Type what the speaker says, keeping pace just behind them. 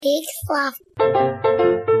Big fluff.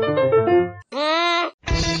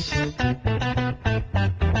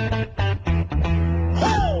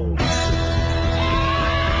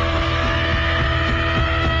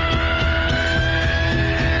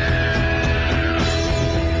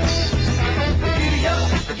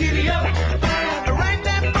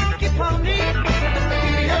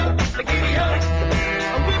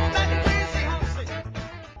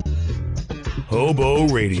 Hobo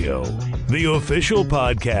Radio, the official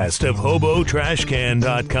podcast of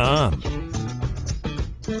HoboTrashCan.com.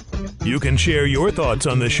 You can share your thoughts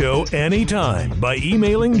on the show anytime by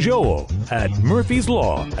emailing Joel at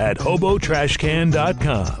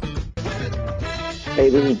murphyslaw@HoboTrashCan.com. Hey,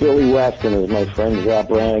 this is Billy West, and as my friend Zap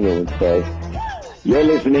Brannigan would say, you're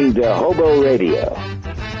listening to Hobo Radio.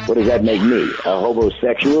 What does that make me, a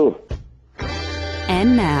hobosexual?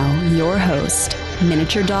 And now, your host,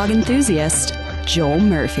 miniature dog enthusiast, Joel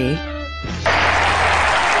Murphy.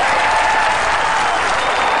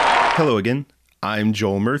 Hello again. I'm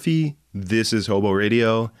Joel Murphy. This is Hobo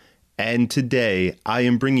Radio. And today I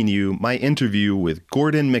am bringing you my interview with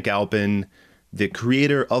Gordon McAlpin, the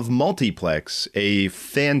creator of Multiplex, a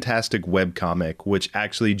fantastic webcomic which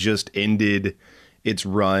actually just ended its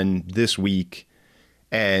run this week.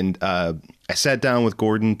 And I sat down with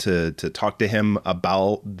Gordon to talk to him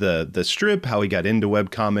about the strip, how he got into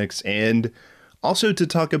webcomics, and also to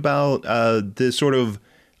talk about the sort of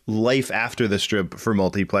life after the strip for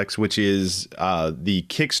Multiplex, which is the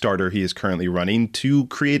Kickstarter he is currently running to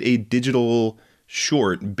create a digital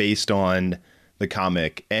short based on the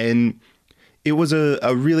comic. And it was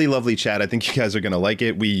a really lovely chat. I think you guys are going to like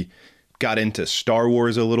it. We got into Star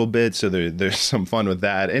Wars a little bit, so there's some fun with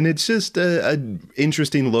that. And it's just an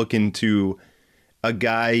interesting look into a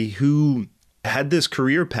guy who had this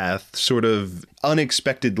career path sort of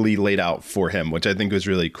unexpectedly laid out for him, which I think was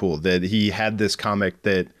really cool, that he had this comic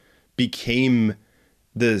that became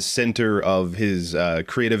the center of his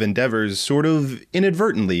creative endeavors sort of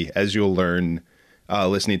inadvertently, as you'll learn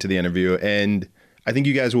listening to the interview. And I think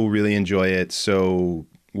you guys will really enjoy it. So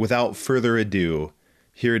without further ado,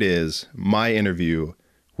 here it is, my interview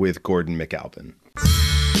with Gordon McAlpin.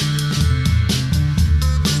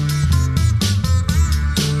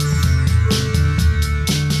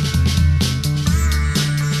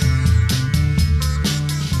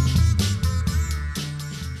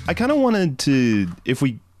 I kind of wanted to, if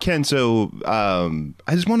we can, so I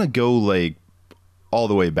just want to go like all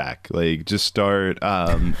the way back, like just start.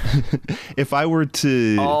 If I were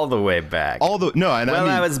to all the way back, I mean,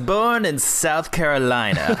 I was born in South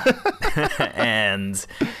Carolina, and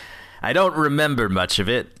I don't remember much of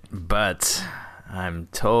it, but I'm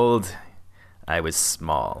told I was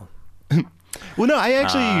small. Well, no, I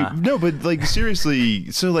actually no, but like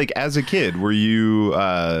seriously, so like as a kid, were you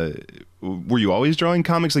always drawing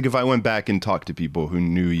comics? Like if I went back and talked to people who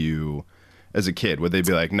knew you as a kid, would they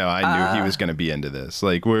be like, no, I knew he was going to be into this?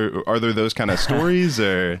 Like, are there those kind of stories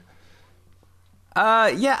or?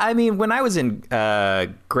 Yeah, I mean, when I was in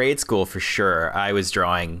grade school, for sure, I was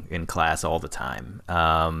drawing in class all the time.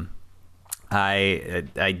 I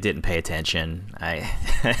didn't pay attention. I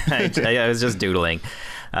was just doodling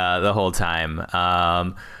the whole time.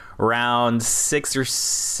 Around 6th or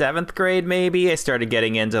 7th grade, maybe, I started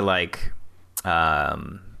getting into like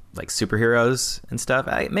superheroes and stuff.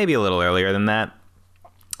 Maybe a little earlier than that.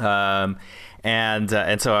 And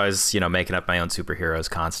so I was, making up my own superheroes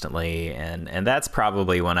constantly, and that's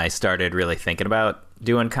probably when I started really thinking about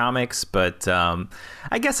doing comics. But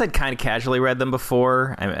I guess I'd kind of casually read them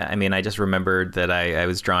before. I mean, I just remembered that I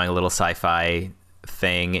was drawing a little sci-fi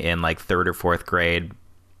thing in like 3rd or 4th grade.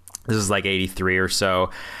 This is like 83 or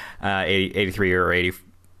so, 83 or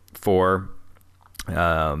 84.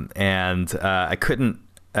 And I couldn't,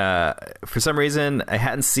 for some reason, I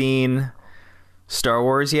hadn't seen Star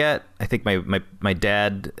Wars yet. I think my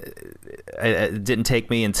dad didn't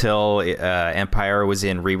take me until Empire was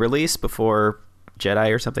in re-release before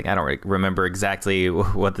Jedi or something. I don't remember exactly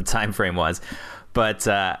what the time frame was, but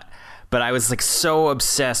I was like so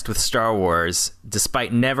obsessed with Star Wars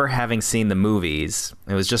despite never having seen the movies.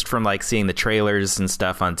 It was just from like seeing the trailers and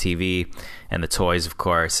stuff on TV and the toys, of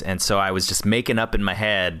course. And so I was just making up in my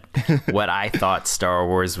head what I thought Star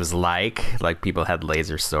Wars was like people had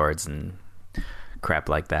laser swords and crap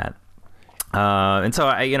like that. And so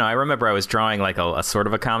I remember I was drawing like a sort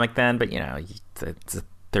of a comic then, but it's a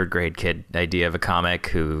 3rd grade kid idea of a comic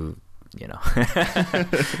who,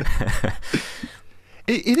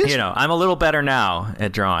 It is, I'm a little better now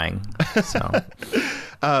at drawing. So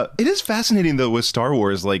it is fascinating though with Star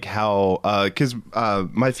Wars, like how because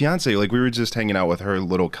my fiance, like we were just hanging out with her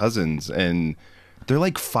little cousins, and they're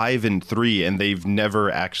like 5 and 3, and they've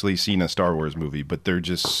never actually seen a Star Wars movie, but they're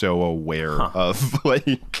just so aware of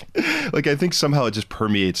like I think somehow it just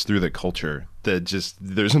permeates through the culture that just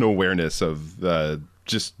there's an awareness of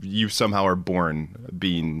just you somehow are born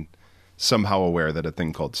being somehow aware that a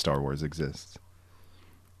thing called Star Wars exists.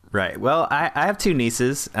 Right. Well, I have 2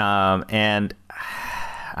 nieces, and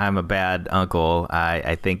I'm a bad uncle.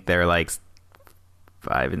 I think they're like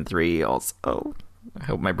 5 and 3 also. I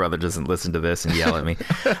hope my brother doesn't listen to this and yell at me.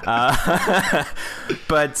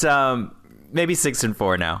 But maybe 6 and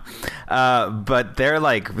 4 now. But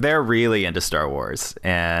they're really into Star Wars.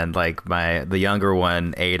 And like the younger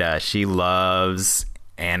one, Ada, she loves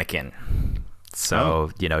Anakin. So,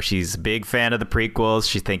 she's a big fan of the prequels.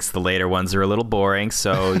 She thinks the later ones are a little boring.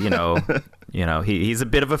 So, he's a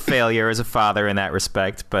bit of a failure as a father in that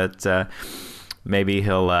respect, but maybe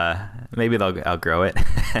they'll outgrow it.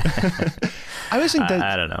 I always think that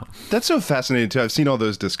I don't know. That's so fascinating too. I've seen all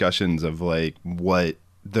those discussions of like what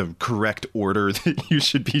the correct order that you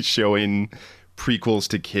should be showing prequels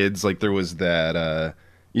to kids. Like there was that,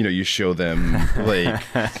 you show them like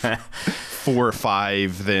 4 or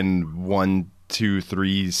 5, then 1, 2,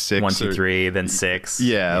 3, 6. 1, 2, 3, then 6.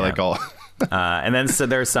 Yeah, like all. And then so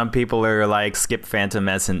there's some people who are like skip Phantom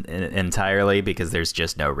Menace entirely because there's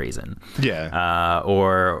just no reason. Yeah.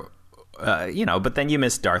 But then you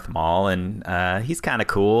miss Darth Maul, and he's kind of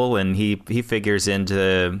cool, and he figures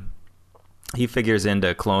into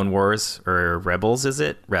Clone Wars or Rebels. Is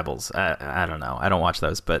it Rebels? I don't know. I don't watch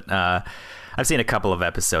those, but I've seen a couple of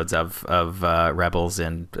episodes of Rebels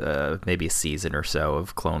and maybe a season or so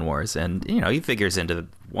of Clone Wars, and he figures into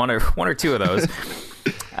one or two of those.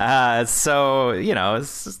 The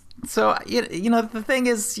thing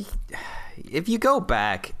is, if you go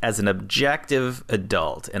back as an objective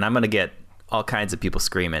adult, and I'm going to get all kinds of people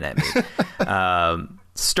screaming at me,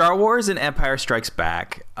 Star Wars and Empire Strikes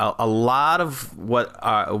Back, a lot of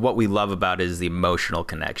what we love about it is the emotional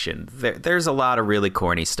connection. There's a lot of really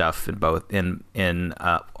corny stuff in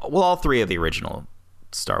all 3 of the original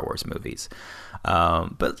Star Wars movies.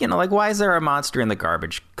 But why is there a monster in the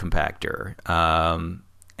garbage compactor?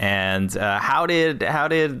 And how did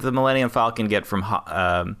the Millennium Falcon get from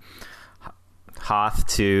Hoth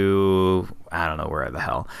to I don't know where the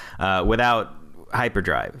hell without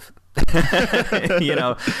hyperdrive? Like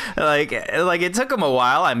it took them a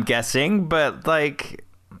while, I'm guessing, but I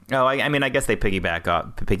guess they piggybacked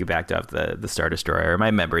off the Star Destroyer. My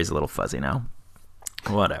memory's a little fuzzy now.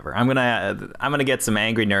 Whatever. I'm gonna get some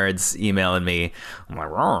angry nerds emailing me. I'm like,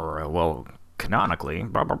 well, canonically,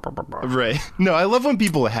 blah, blah, blah, blah, blah. Right. No, I love when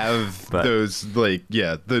people have those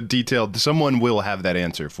the detailed. Someone will have that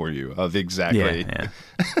answer for you of exactly. Yeah.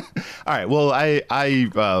 All right. Well, I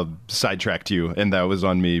sidetracked you, and that was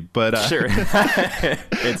on me. But sure,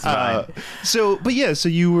 it's fine. So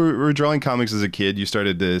you were drawing comics as a kid. You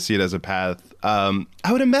started to see it as a path. I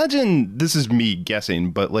would imagine, this is me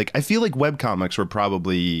guessing, but I feel like webcomics were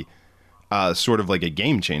probably sort of like a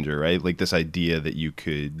game changer, right? Like this idea that you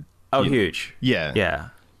could. Oh, huge. Yeah.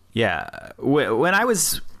 When I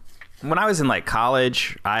was in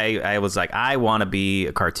college, I was like, I want to be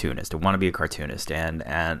a cartoonist.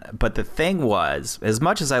 But the thing was, as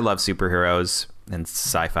much as I love superheroes and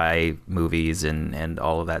sci-fi movies and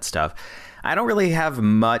all of that stuff, I don't really have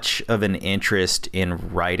much of an interest in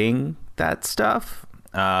writing that stuff.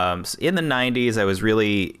 In the 90s, I was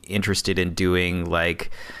really interested in doing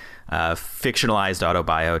fictionalized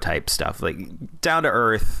autobio type stuff, down to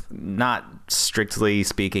earth, not strictly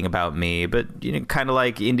speaking about me, but kind of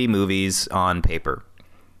like indie movies on paper.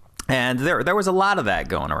 And there was a lot of that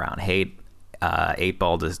going around. Hate 8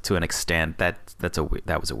 Ball to an extent. That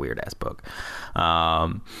was a weird ass book.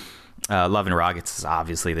 Love and Rockets is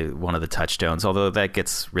obviously one of the touchstones, although that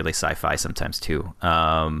gets really sci-fi sometimes too.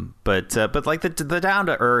 But the down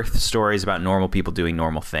to earth stories about normal people doing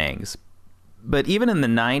normal things. But even in the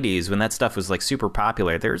 90s, when that stuff was super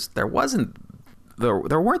popular, there weren't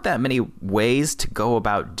that many ways to go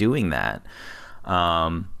about doing that.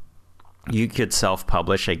 You could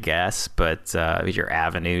self-publish, I guess, but your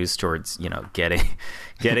avenues towards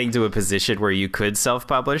getting to a position where you could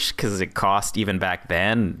self-publish, because it cost, even back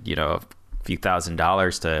then, a few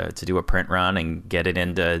 $1,000s to do a print run and get it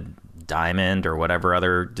into Diamond or whatever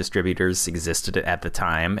other distributors existed at the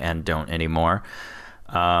time and don't anymore.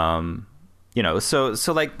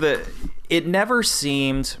 It never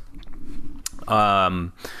seemed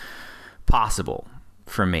possible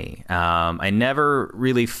for me. I never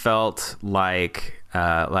really felt like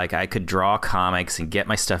I could draw comics and get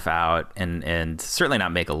my stuff out and certainly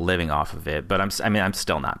not make a living off of it. But I'm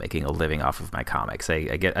still not making a living off of my comics.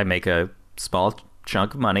 I make a small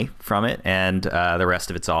chunk of money from it, and the rest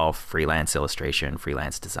of it's all freelance illustration,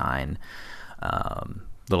 freelance design,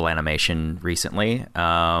 little animation recently.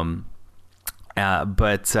 But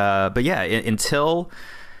yeah, until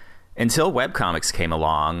webcomics came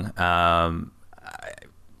along,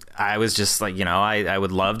 I was just like, I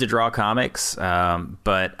would love to draw comics,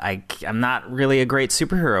 but I'm not really a great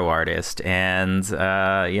superhero artist. And,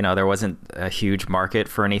 there wasn't a huge market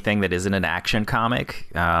for anything that isn't an action comic.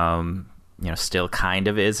 Still kind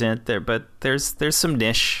of isn't there, but there's some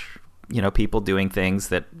niche, people doing things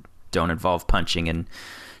that don't involve punching and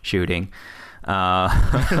shooting. But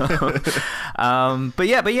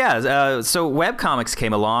yeah. So webcomics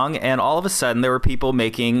came along, and all of a sudden there were people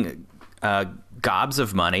making, gobs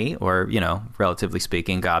of money, or, relatively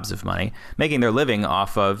speaking, gobs of money, making their living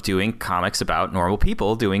off of doing comics about normal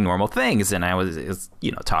people doing normal things. And I was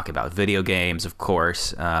talking about video games, of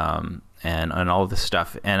course, and all of this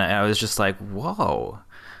stuff. And I was just like, whoa,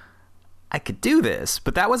 I could do this.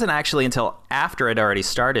 But that wasn't actually until after I'd already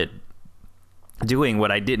started doing what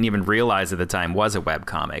I didn't even realize at the time was a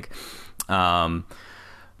webcomic.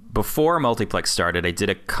 Before Multiplex started, I did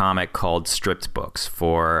a comic called Stripped Books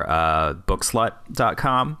for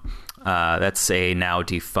Bookslut.com. That's a now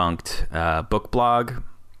defunct book blog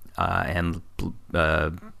and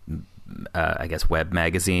I guess web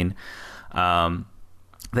magazine.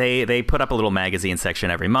 They put up a little magazine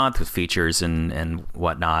section every month with features and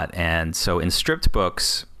whatnot. And so in Stripped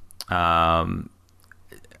Books, I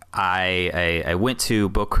went to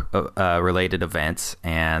book related events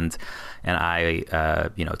and I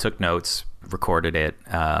took notes, recorded it,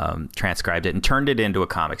 transcribed it, and turned it into a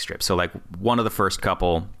comic strip. So like one of the first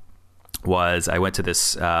couple was I went to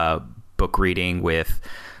this book reading with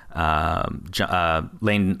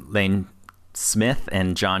Lane Smith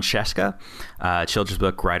and John Sheska, children's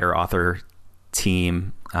book writer author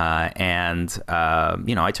team. I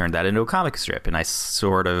turned that into a comic strip, and I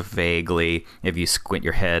sort of vaguely, if you squint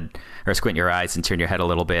your eyes and turn your head a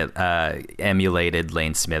little bit, emulated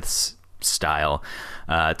Lane Smith's style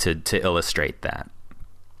to illustrate that.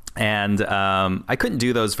 And I couldn't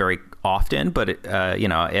do those very often, but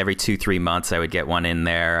every 2-3 months I would get one in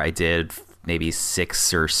there. I did maybe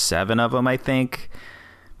 6 or 7 of them, I think,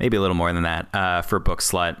 maybe a little more than that, for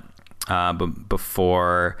Bookslut.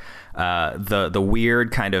 Before the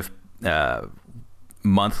weird kind of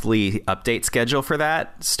monthly update schedule for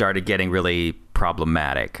that started getting really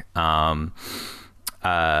problematic.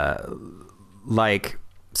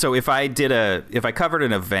 So if I covered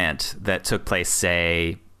an event that took place,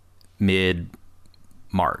 say,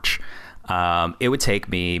 mid-March, it would take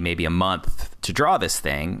me maybe a month to draw this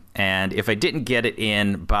thing. And if I didn't get it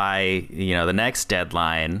in by, the next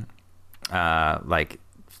deadline, like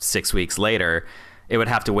 6 weeks later, it would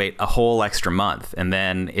have to wait a whole extra month. And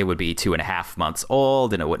then it would be 2.5 months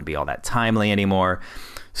old, and it wouldn't be all that timely anymore.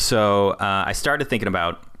 So I started thinking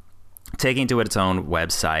about taking to its own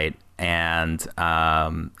website and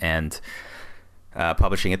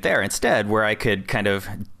publishing it there instead, where I could kind of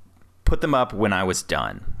put them up when I was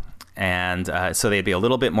done. And so they'd be a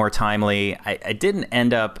little bit more timely. I didn't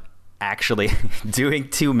end up actually doing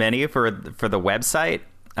too many for the website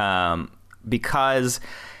because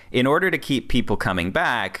in order to keep people coming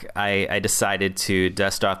back, I decided to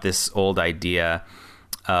dust off this old idea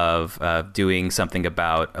of doing something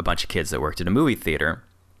about a bunch of kids that worked in a movie theater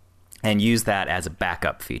and use that as a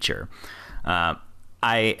backup feature. I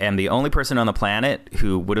am the only person on the planet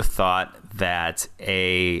who would have thought that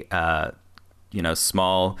a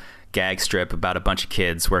small gag strip about a bunch of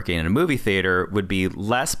kids working in a movie theater would be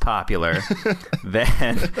less popular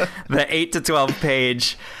than the 8 to 12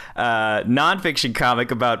 page nonfiction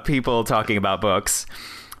comic about people talking about books.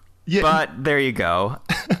 Yeah. But there you go.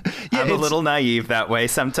 Yeah, I'm a little naive that way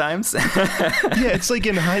sometimes. Yeah, it's like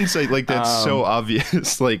in hindsight, like that's so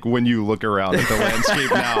obvious. Like when you look around at the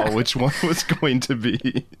landscape now, which one was going to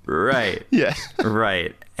be. Right. Yeah.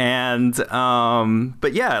 Right. And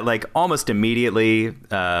but yeah, like almost immediately,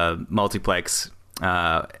 Multiplex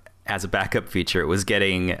as a backup feature was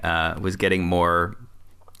getting more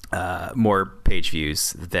page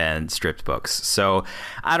views than Stripped Books. So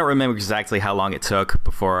I don't remember exactly how long it took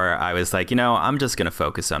before I was like, I'm just going to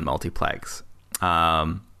focus on Multiplex.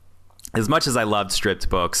 As much as I loved Stripped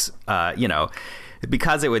Books,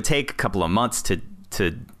 because it would take a couple of months to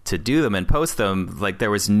do them and post them, like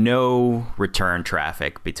there was no return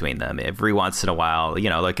traffic between them. Every once in a while,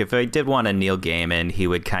 like if I did one on Neil Gaiman, he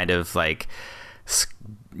would kind of like,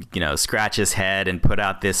 scratch his head and put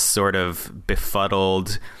out this sort of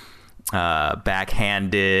befuddled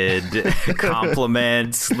backhanded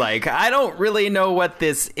compliments. Like, I don't really know what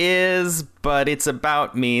this is, but it's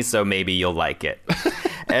about me, so maybe you'll like it.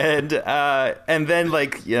 And then,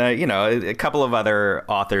 like, you know, a couple of other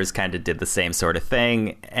authors kind of did the same sort of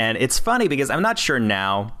thing. And it's funny because I'm not sure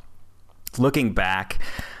now, looking back,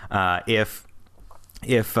 if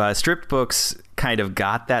stripped books kind of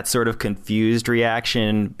got that sort of confused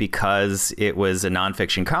reaction because it was a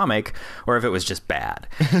nonfiction comic, or if it was just bad.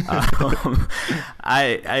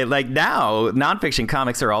 I like, now nonfiction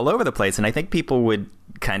comics are all over the place, and I think people would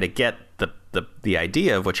kind of get the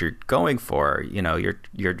idea of what you're going for. You know,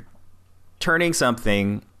 you're turning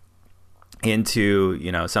something into,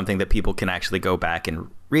 you know, something that people can actually go back and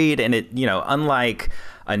read, and it, you know, unlike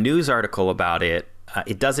a news article about it,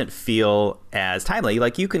 it doesn't feel as timely.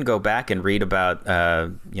 Like, you can go back and read about,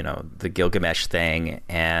 you know, the Gilgamesh thing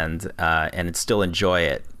and still enjoy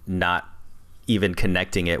it, not even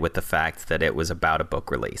connecting it with the fact that it was about a book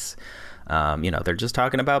release. You know, they're just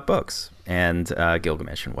talking about books and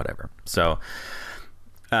Gilgamesh and whatever. So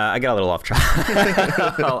I got a little off track.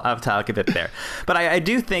 I'll talk a bit there. But I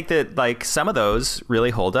do think that, like, some of those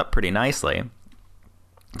really hold up pretty nicely,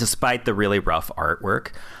 despite the really rough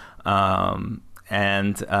artwork.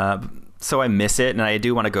 So I miss it, and I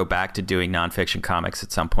do want to go back to doing nonfiction comics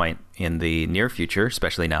at some point in the near future,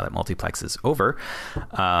 especially now that Multiplex is over.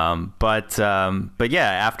 But yeah,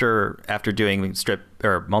 after doing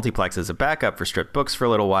Multiplex as a backup for stripped books for a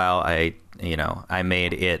little while, I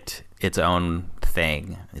made it its own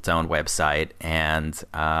thing, its own website, and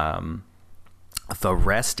the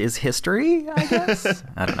rest is history, I guess.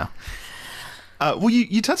 I don't know. Well,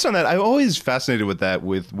 you touched on that. I'm always fascinated with that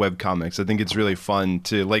with webcomics. I think it's really fun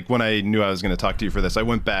to, like, when I knew I was going to talk to you for this, I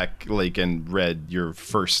went back, like, and read your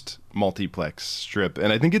first Multiplex strip,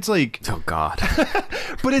 and I think it's like, oh God.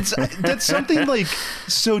 But that's something, like,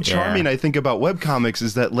 so charming. Yeah. I think about webcomics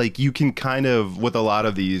is that, like, you can kind of, with a lot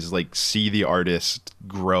of these, like, see the artist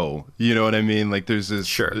grow. You know what I mean? Like, there's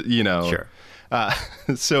this, you know. Sure.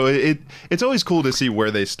 So it's always cool to see where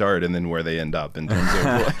they start and then where they end up in terms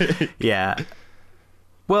of yeah.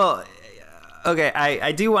 Well, okay,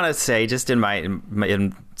 I do want to say, just in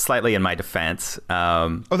slightly in my defense.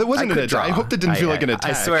 Oh, that wasn't an attack. I hope that didn't feel like an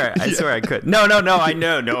attack. I swear I could. No, I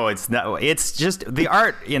know. No, it's not. It's just the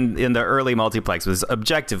art in the early Multiplex was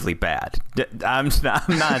objectively bad. I'm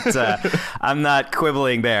not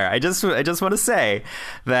quibbling there. I just want to say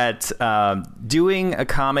that doing a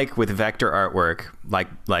comic with vector artwork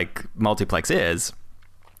like Multiplex is,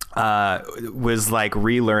 was like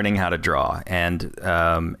relearning how to draw, and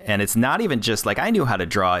it's not even just like, I knew how to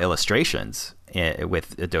draw illustrations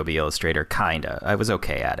with Adobe Illustrator, kinda. I was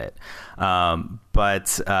okay at it,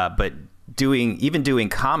 but doing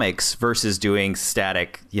comics versus doing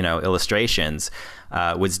static, you know, illustrations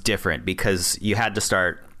was different, because you had to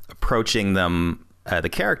start approaching them, the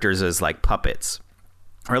characters, as like puppets.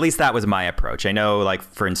 Or at least that was my approach. I know, like,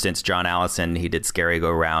 for instance, John Allison, he did Scary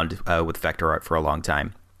Go Round with vector art for a long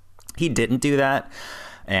time. He didn't do that,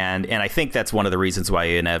 and I think that's one of the reasons why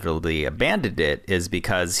he inevitably abandoned it, is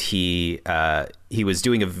because he was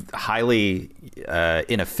doing a highly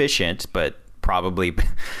inefficient but probably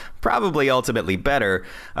ultimately better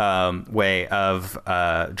way of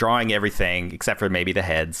drawing everything except for maybe the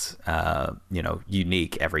heads, you know,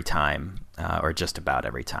 unique every time, or just about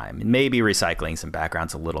every time, and maybe recycling some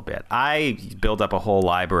backgrounds a little bit. I built up a whole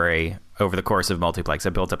library over the course of Multiplex.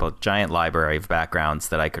 I built up a giant library of backgrounds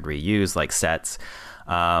that I could reuse, like sets,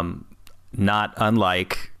 not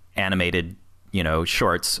unlike animated, you know,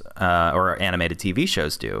 shorts or animated TV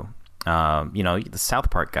shows do. You know, the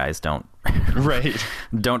South Park guys don't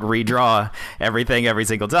don't redraw everything every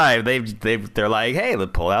single time. They're like, hey,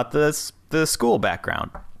 let's pull out the school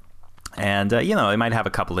background. And, you know, they might have a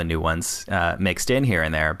couple of new ones mixed in here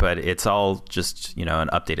and there, but it's all just, you know, an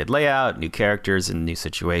updated layout, new characters and new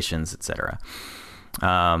situations, etc.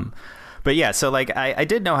 But yeah, so like I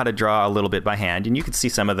did know how to draw a little bit by hand, and you could see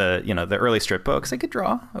some of the, you know, the early strip books. I could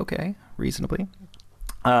draw okay, reasonably.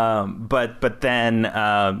 But then,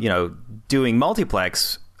 you know, doing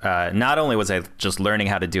Multiplex, not only was I just learning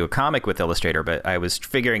how to do a comic with Illustrator, but I was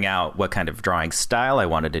figuring out what kind of drawing style I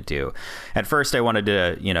wanted to do. At first, I wanted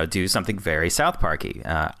to, you know, do something very South Parky.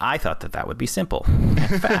 I thought that would be simple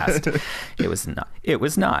and fast. It was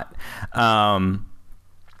not.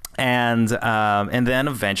 And then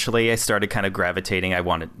eventually I started kind of gravitating. I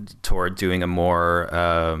wanted toward doing a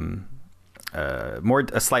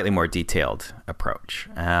slightly more detailed approach.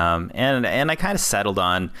 And I kind of settled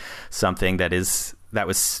on something that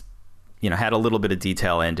was, you know, had a little bit of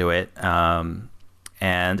detail into it. And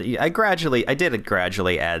I did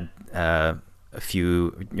gradually add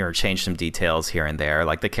few, changed some details here and there.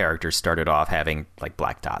 Like the characters started off having like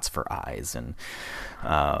black dots for eyes, and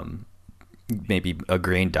maybe a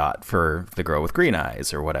green dot for the girl with green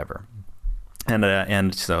eyes or whatever.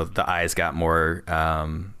 And so the eyes got more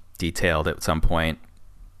detailed at some point,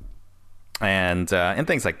 and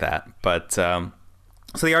things like that. But so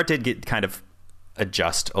the art did get kind of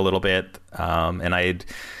adjust a little bit, and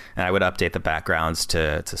I would update the backgrounds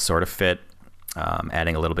to sort of fit,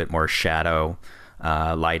 adding a little bit more shadow,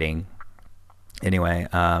 lighting. Anyway,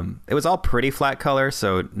 it was all pretty flat color,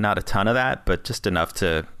 so not a ton of that, but just enough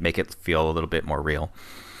to make it feel a little bit more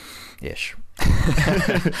real-ish.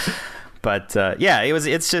 But yeah, it was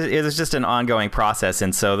just an ongoing process,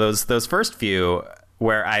 and so those first few,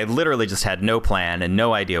 where I literally just had no plan and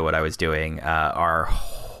no idea what I was doing, are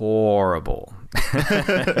horrible.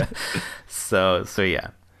 So yeah.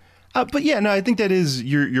 But yeah, no, I think that is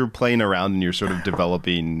you're playing around and you're sort of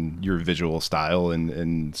developing your visual style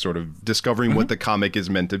and sort of discovering what the comic is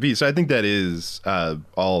meant to be. So I think that is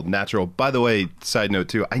all natural. By the way, side note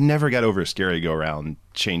too, I never got over Scary Go Round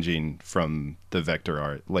changing from the vector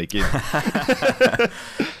art. Like it.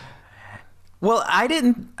 Well,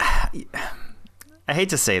 I hate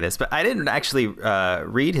to say this, but I didn't actually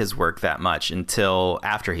read his work that much until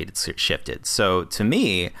after he'd shifted. So to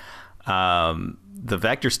me, the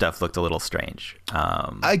vector stuff looked a little strange.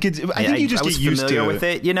 I think you just get used to familiar with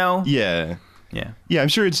it, you know? Yeah. I'm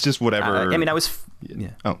sure it's just whatever.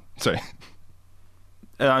 Yeah. Oh, sorry.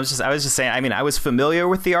 I was just saying. I mean, I was familiar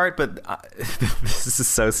with the art, but this is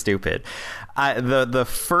so stupid. The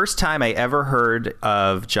first time I ever heard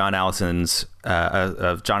of John Allison's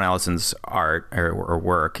art or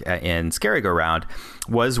work in Scary Go Round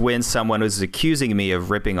was when someone was accusing me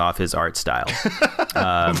of ripping off his art style.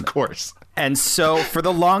 Of course. And so for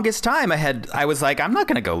the longest time, I was like, I'm not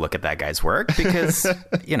going to go look at that guy's work because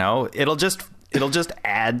it'll just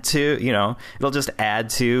add to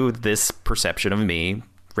this perception of me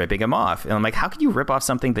ripping him off. And I'm like, how can you rip off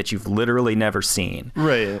something that you've literally never seen?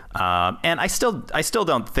 Right. And I still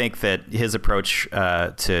don't think that his approach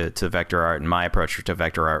to vector art and my approach to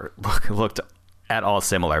vector art looked at all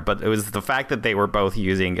similar. But it was the fact that they were both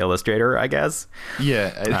using Illustrator, I guess.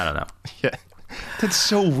 Yeah. I don't know. Yeah. That's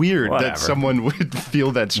so weird that someone would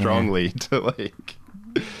feel that strongly to like.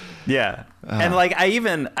 Yeah. And like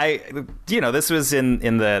this was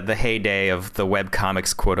in the heyday of the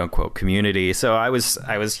webcomics quote unquote community. So I was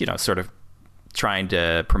sort of trying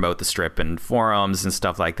to promote the strip in forums and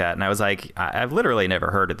stuff like that. And I was like, I've literally never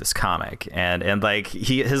heard of this comic. And like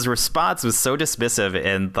his response was so dismissive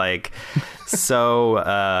and like, so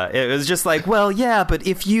it was just like, well, yeah, but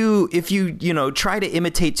if you try to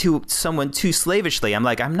imitate someone too slavishly, I'm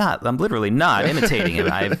like, I'm literally not imitating him.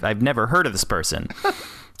 I've never heard of this person.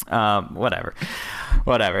 Whatever.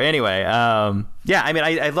 Anyway, yeah, I mean,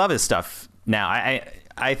 I love his stuff now.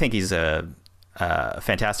 I think he's a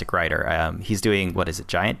fantastic writer. He's doing, what is it,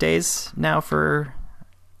 Giant Days now for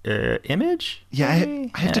Image? Yeah, I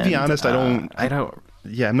have to be honest. I don't.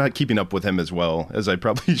 Yeah, I'm not keeping up with him as well as I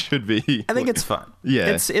probably should be. I think it's fun. Yeah,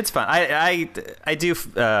 it's fun. I do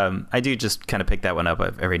just kind of pick that one up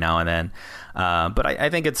every now and then. But I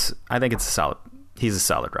think it's a solid. He's a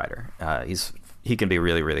solid writer. He can be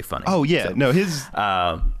really, really funny. Oh yeah, so, no, his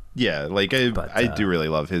yeah, like I do really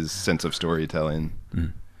love his sense of storytelling.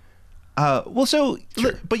 Well, so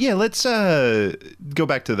sure. But yeah, let's go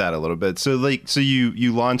back to that a little bit. So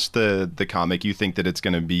you launched the comic. You think that it's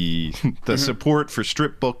going to be the support for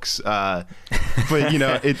strip books, but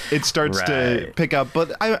it starts to pick up.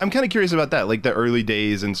 But I'm kind of curious about that, like the early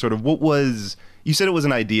days and sort of you said it was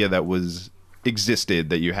an idea that existed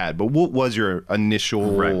that you had, but what was your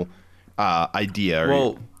initial idea?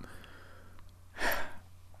 Well,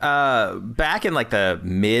 back in like the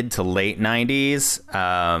mid to late 90s,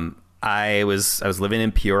 I was living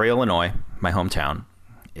in Peoria, Illinois, my hometown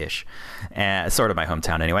ish, sort of my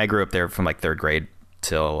hometown anyway. I grew up there from like third grade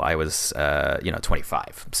till I was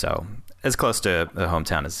 25, so as close to the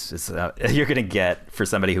hometown as you're gonna get for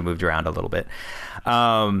somebody who moved around a little bit.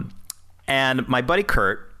 And my buddy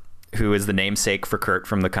Kurt, who is the namesake for Kurt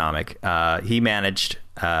from the comic, he managed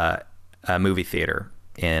a movie theater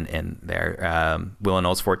in there, Willow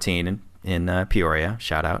Knolls 14 in Peoria.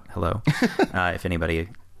 Shout out, hello, if anybody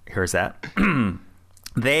hears that.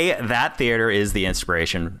 That theater is the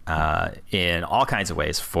inspiration in all kinds of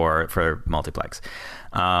ways for multiplex.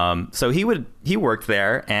 So he worked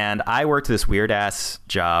there, and I worked this weird ass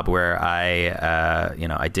job where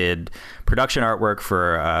I did production artwork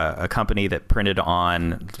for a company that printed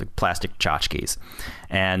on like plastic tchotchkes.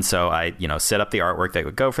 And so I set up the artwork that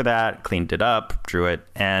would go for that, cleaned it up, drew it,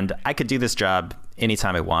 and I could do this job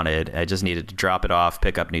anytime I wanted. I just needed to drop it off,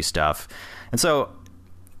 pick up new stuff. And so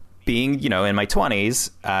being, in my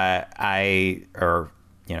 20s, I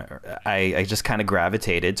just kind of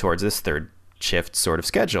gravitated towards this third shift sort of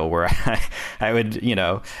schedule where I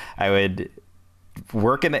would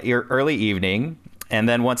work in the early evening. And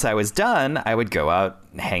then once I was done, I would go out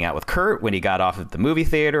and hang out with Kurt when he got off at the movie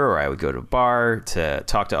theater, or I would go to a bar to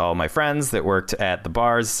talk to all my friends that worked at the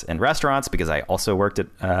bars and restaurants, because I also worked at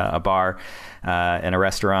a bar and a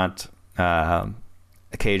restaurant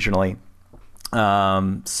occasionally.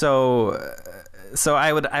 So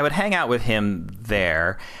I would hang out with him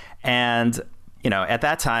there, and at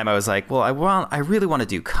that time I was like, well, I really want to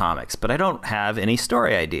do comics, but I don't have any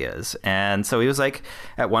story ideas. And so he was like,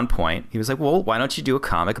 at one point, he was like, well, why don't you do a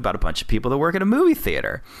comic about a bunch of people that work at a movie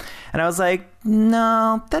theater? And I was like,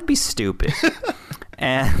 no, that'd be stupid.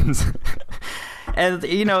 and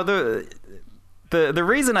the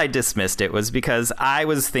reason I dismissed it was because I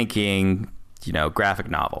was thinking, graphic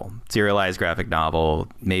novel, serialized graphic novel,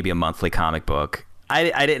 maybe a monthly comic book.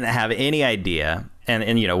 I didn't have any idea. And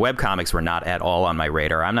webcomics were not at all on my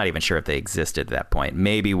radar. I'm not even sure if they existed at that point,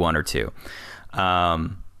 maybe one or two.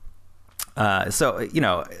 So,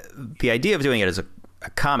 the idea of doing it as a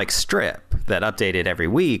comic strip that updated every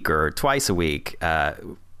week or twice a week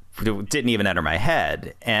didn't even enter my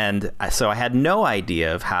head. And so I had no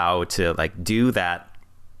idea of how to do that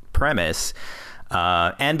premise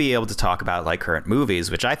and be able to talk about current movies,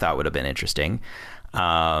 which I thought would have been interesting.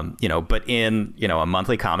 But in, a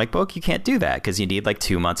monthly comic book, you can't do that because you need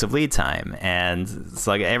 2 months of lead time. And it's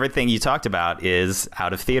everything you talked about is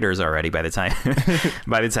out of theaters already by the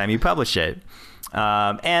time, you publish it.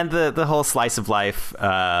 And the whole slice of life,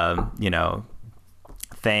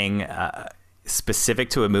 thing, specific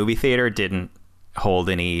to a movie theater didn't hold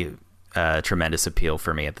any, tremendous appeal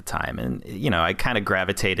for me at the time. And, I kind of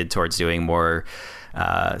gravitated towards doing more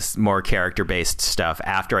character-based stuff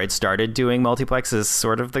after I'd started doing multiplexes,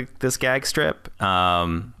 sort of this gag strip.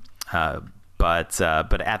 But at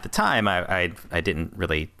the time, I didn't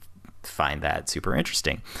really find that super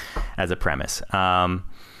interesting as a premise. A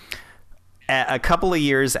couple of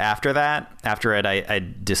years after that, I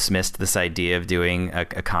dismissed this idea of doing a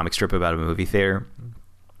comic strip about a movie theater,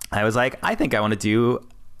 I was like, I think I want to do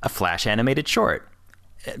a Flash animated short.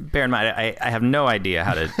 Bear in mind, I have no idea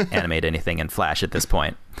how to animate anything in Flash at this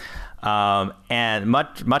point. And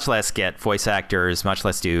much less get voice actors, much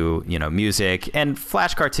less do, music. And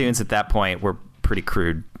Flash cartoons at that point were pretty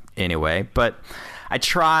crude anyway. But I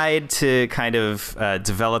tried to kind of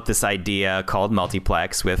develop this idea called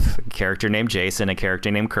Multiplex with a character named Jason, a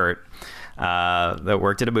character named Kurt, that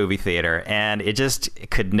worked at a movie theater, and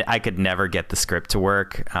I could never get the script to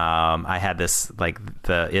work. I had this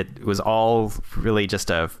it was all really just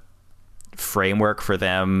a framework for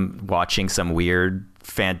them watching some weird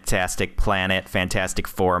Fantastic Planet, Fantastic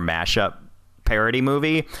Four mashup parody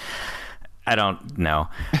movie. I don't know.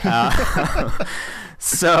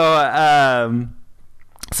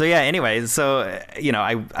 So yeah, anyway,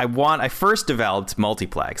 I first developed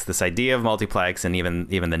Multiplex, this idea of Multiplex, and even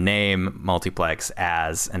the name Multiplex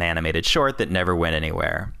as an animated short that never went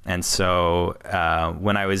anywhere. And so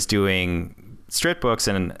when I was doing strip books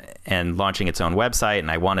and launching its own website, and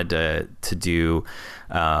I wanted to do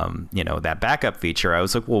that backup feature, I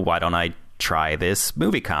was like, well, why don't I try this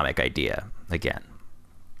movie comic idea again?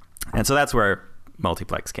 And so that's where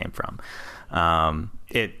Multiplex came from.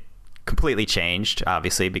 It completely changed,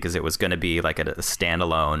 obviously, because it was going to be a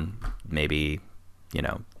standalone, maybe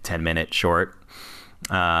 10-minute short,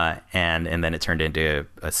 and then it turned into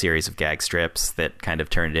a series of gag strips that kind of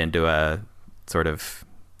turned into a sort of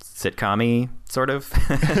sitcom-y sort of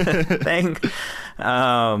thing,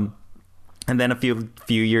 and then a few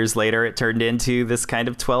years later it turned into this kind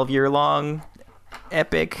of 12-year-long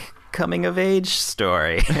epic coming of age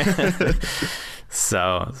story.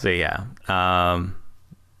 so yeah.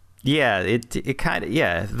 Yeah, it kind of,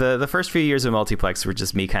 the first few years of Multiplex were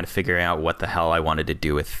just me kind of figuring out what the hell I wanted to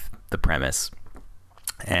do with the premise.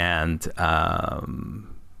 And,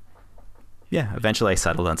 eventually I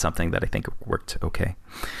settled on something that I think worked okay.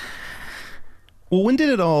 Well, when did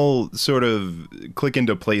it all sort of click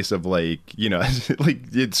into place of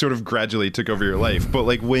it sort of gradually took over your life? But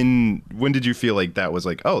when did you feel like that was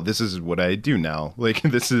oh, this is what I do now?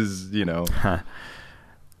 This is,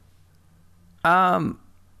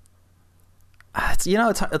 It's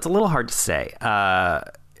a little hard to say.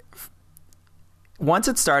 Once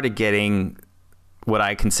it started getting what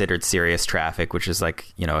I considered serious traffic, which is a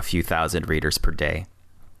few thousand readers per day,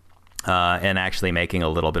 and actually making a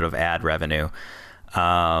little bit of ad revenue,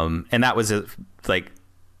 and that was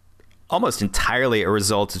almost entirely a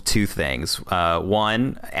result of two things.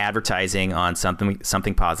 One, advertising on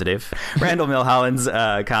something positive. Randall Milholland's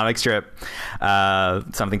comic strip,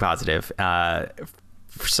 Something Positive.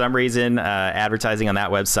 For some reason, advertising on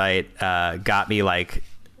that website got me like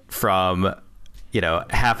from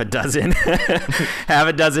half a dozen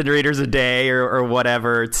readers a day or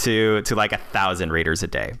whatever to like 1,000 readers a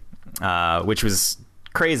day, which was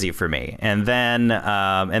crazy for me. And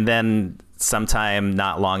then sometime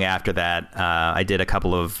not long after that, I did a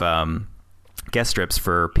couple of guest strips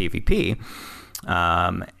for PvP,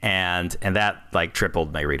 and that like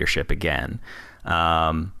tripled my readership again.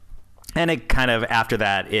 And it kind of, after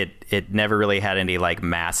that, it never really had any like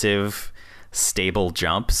massive stable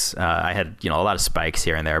jumps. I had a lot of spikes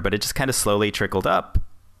here and there, but it just kind of slowly trickled up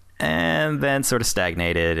and then sort of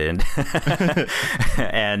stagnated and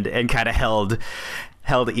and kind of held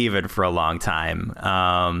even for a long time.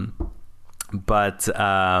 But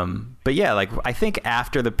yeah, like I think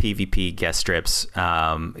after the PvP guest strips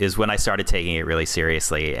is when I started taking it really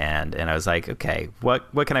seriously, and I was like, okay,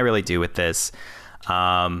 what can I really do with this?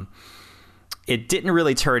 It didn't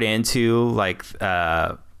really turn into like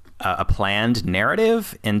a planned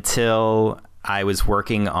narrative until I was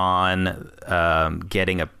working on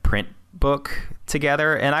getting a print book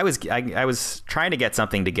together, and I was trying to get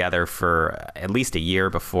something together for at least a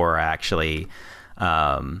year before I actually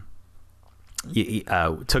took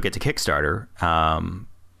it to Kickstarter,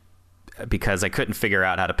 because I couldn't figure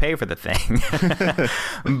out how to pay for the thing.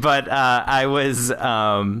 But I was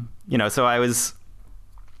so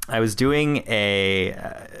I was doing an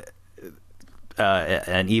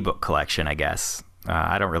ebook collection, I guess.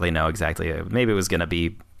 I don't really know exactly. Maybe it was going to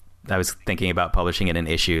be, I was thinking about publishing it in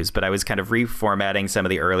issues, but I was kind of reformatting some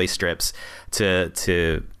of the early strips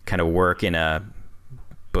to kind of work in a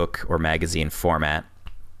book or magazine format.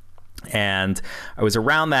 And it was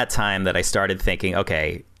around that time that I started thinking,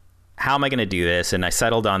 okay, how am I going to do this? And I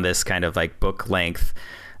settled on this kind of like book length,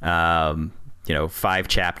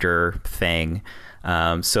 5-chapter thing.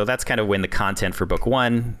 So that's kind of when the content for book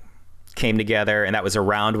one came together, and that was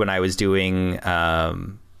around when I was doing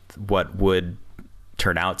what would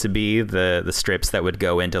turn out to be the strips that would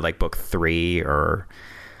go into like book 3, or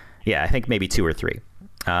I think maybe 2 or 3.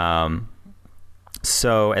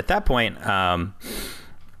 So at that point,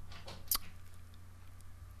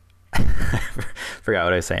 forgot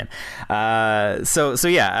what I was saying.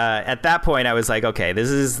 At that point I was like, okay, this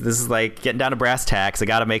is like getting down to brass tacks. I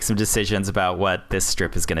got to make some decisions about what this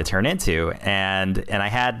strip is going to turn into. And I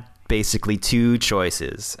had basically two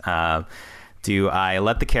choices. Do I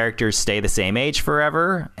let the characters stay the same age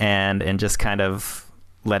forever and just kind of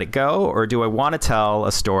let it go? Or do I want to tell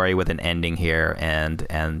a story with an ending here and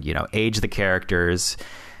age the characters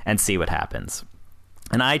and see what happens?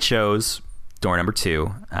 And I chose door number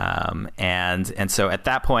 2. And so at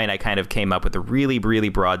that point I kind of came up with the really, really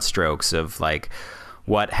broad strokes of like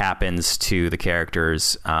what happens to the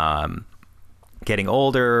characters getting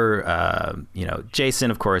older.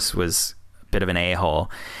 Jason, of course, was a bit of an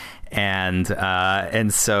a-hole. And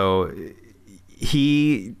so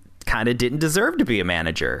he kind of didn't deserve to be a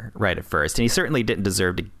manager right at first. And he certainly didn't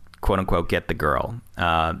deserve to, quote unquote, get the girl.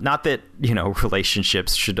 Not that,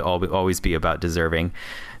 relationships should always be about deserving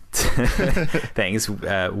things.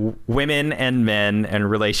 Women and men and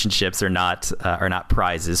relationships are not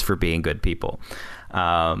prizes for being good people.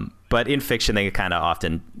 But in fiction, they kind of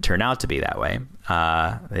often turn out to be that way.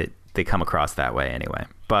 They come across that way anyway.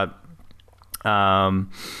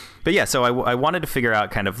 But yeah, so I wanted to figure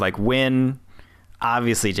out kind of like when,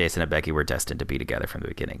 obviously Jason and Becky were destined to be together from the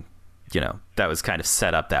beginning. That was kind of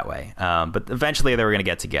set up that way. But eventually they were going to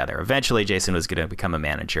get together. Eventually Jason was going to become a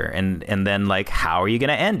manager. And then like, how are you going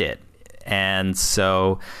to end it? And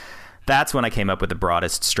so that's when I came up with the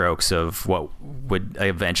broadest strokes of what would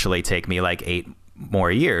eventually take me like 8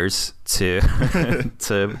 more years to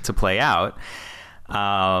to play out.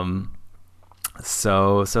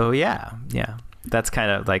 So yeah. That's kind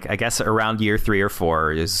of like, I guess around year 3 or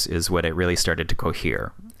 4 is when it really started to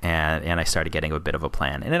cohere. And I started getting a bit of a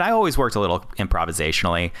plan. And then I always worked a little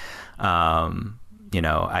improvisationally.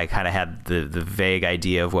 I kind of had the vague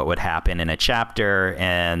idea of what would happen in a chapter,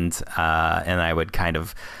 and I would kind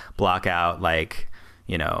of block out like,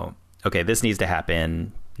 okay, this needs to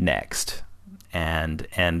happen next. And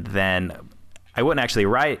then I wouldn't actually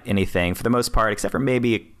write anything for the most part, except for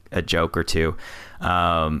maybe a joke or two,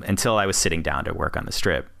 until I was sitting down to work on the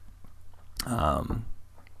strip.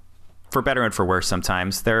 for better and for worse,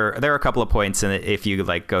 sometimes there are a couple of points in it, if you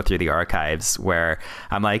like go through the archives, where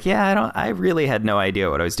I'm like, I really had no idea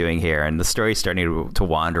what I was doing here, and the story's starting to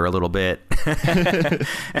wander a little bit, and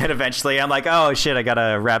eventually I'm like, oh shit, I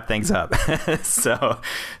gotta wrap things up. so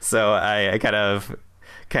I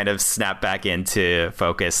kind of snap back into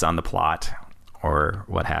focus on the plot or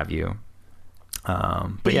what have you.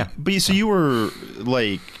 So you were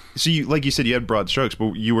like. So like you said, you had broad strokes,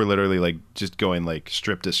 but you were literally like just going like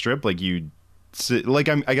strip to strip. Like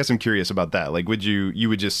I guess I'm curious about that. Like, would you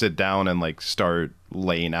would just sit down and like start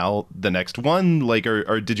laying out the next one? Like,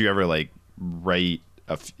 or did you ever like write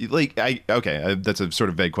that's a sort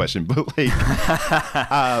of vague question, but like,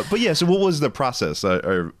 but yeah. So what was the process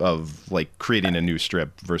of like creating a new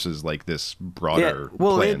strip versus like this broader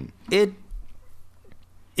plan?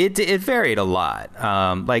 It varied a lot.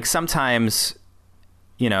 Like sometimes,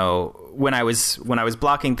 you know, when I was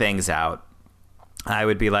blocking things out, I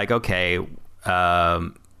would be like, okay, you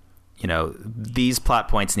know, these plot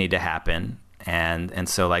points need to happen, and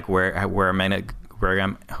so like where am I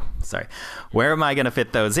going to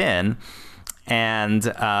fit those in? And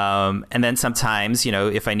then sometimes, you know,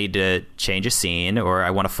 if I need to change a scene or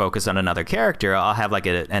I want to focus on another character, I'll have like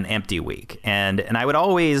an empty week, and I would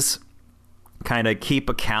always kind of keep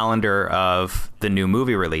a calendar of the new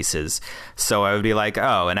movie releases. So I would be like,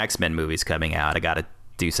 oh, an X-Men movie's coming out, I got to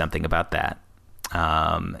do something about that.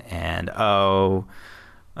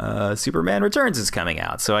 Superman Returns is coming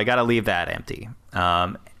out, so I got to leave that empty.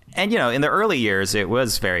 And you know, in the early years, it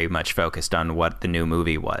was very much focused on what the new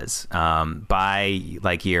movie was. By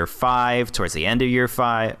like year 5, towards the end of year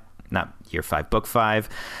 5, not year 5, book 5,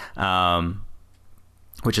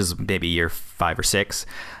 which is maybe year 5 or 6.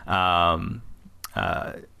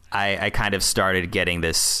 I kind of started getting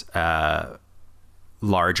this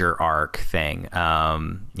larger arc thing.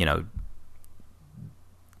 You know,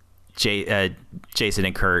 Jason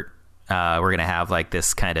and Kurt, we're going to have like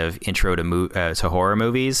this kind of intro to horror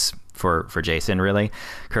movies for Jason, really.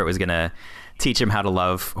 Kurt was going to teach him how to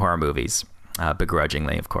love horror movies,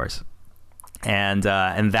 begrudgingly, of course. And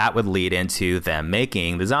that would lead into them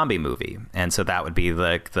making the zombie movie. And so that would be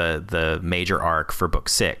like the major arc for book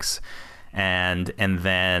 6. And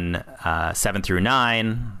then 7 through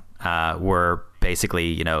 9 were basically,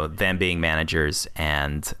 you know, them being managers.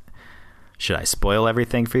 And should I spoil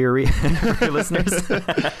everything for your listeners?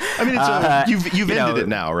 I mean, you've ended it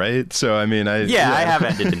now, right? So I mean, I have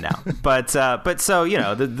ended it now. But so, you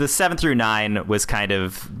know, the 7 through 9 was kind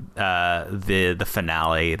of the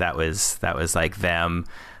finale. That was like them,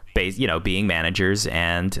 you know, being managers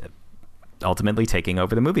and ultimately taking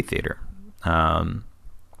over the movie theater.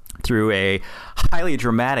 Through a highly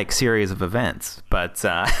dramatic series of events, but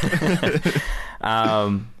yeah.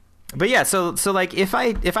 So like if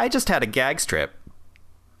I just had a gag strip,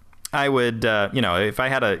 I would you know, if I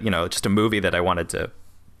had just a movie that I wanted to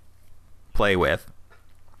play with,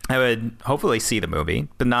 I would hopefully see the movie,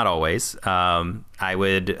 but not always. I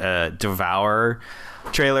would devour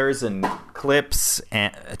trailers and clips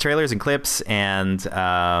and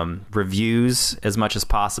reviews as much as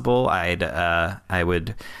possible. I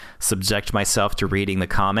would subject myself to reading the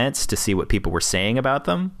comments to see what people were saying about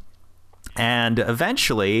them. And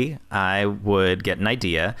eventually I would get an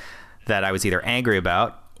idea that I was either angry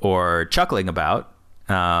about or chuckling about,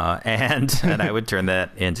 and I would turn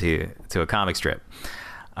that into a comic strip.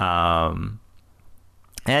 And,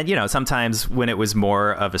 you know, sometimes when it was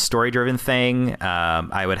more of a story-driven thing,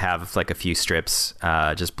 I would have like a few strips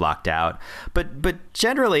just blocked out. But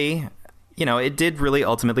generally, you know, it did really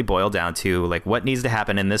ultimately boil down to like what needs to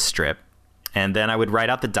happen in this strip. And then I would write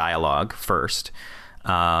out the dialogue first,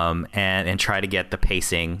 and try to get the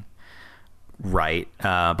pacing right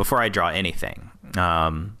before I draw anything.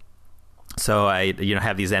 So I, you know,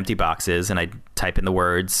 have these empty boxes and I type in the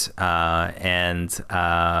words and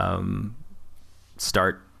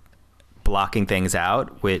start blocking things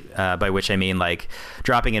out, by which I mean like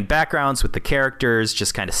dropping in backgrounds with the characters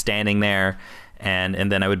just kind of standing there,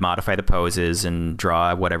 and then I would modify the poses and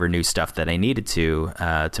draw whatever new stuff that I needed to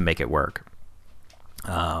make it work.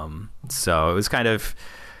 So it was kind of,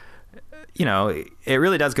 you know, it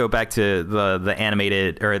really does go back to the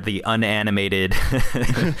animated or the unanimated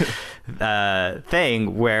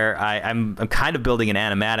thing where I'm kind of building an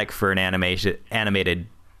animatic for an animated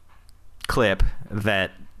clip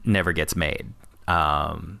that never gets made.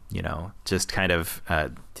 You know, just kind of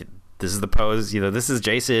this is the pose, you know, this is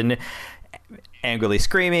Jason angrily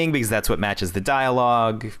screaming because that's what matches the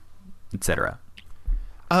dialogue, etc.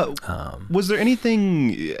 Was there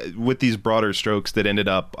anything with these broader strokes that ended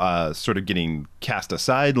up sort of getting cast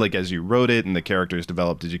aside, like as you wrote it and the characters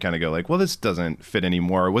developed? Did you kind of go like, well, this doesn't fit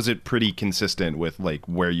anymore? Or was it pretty consistent with like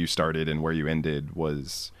where you started and where you ended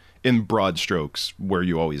was in broad strokes where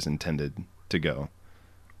you always intended to go?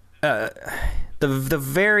 The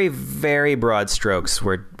very, very broad strokes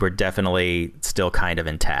were definitely still kind of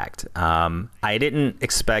intact. I didn't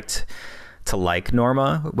expect to like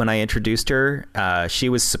Norma when I introduced her. She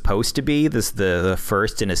was supposed to be the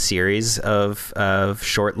first in a series of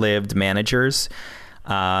short-lived managers,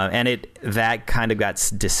 and that kind of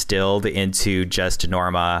got distilled into just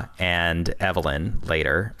Norma and Evelyn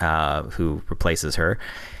later, who replaces her,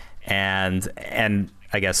 and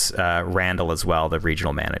I guess Randall as well, the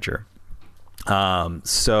regional manager.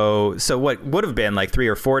 So what would have been like 3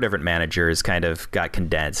 or 4 different managers kind of got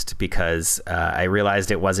condensed because I realized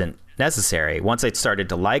it wasn't necessary. Once I started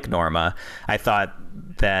to like Norma, I thought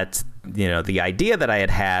that, the idea that I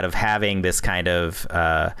had of having this kind of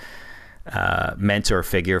mentor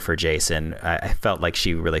figure for Jason, I felt like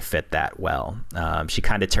she really fit that well. She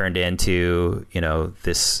kind of turned into,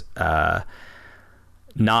 this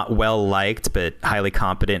not well liked but highly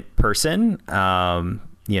competent person, and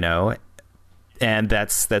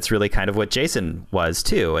that's really kind of what Jason was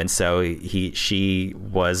too. And so she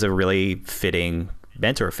was a really fitting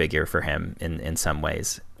mentor figure for him in some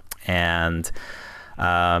ways. And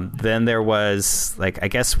then there was I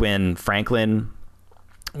guess when Franklin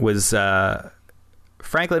was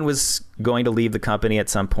going to leave the company at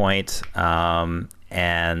some point,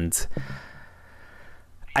 and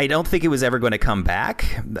I don't think it was ever going to come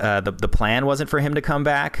back. The plan wasn't for him to come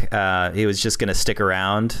back. He was just going to stick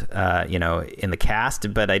around, in the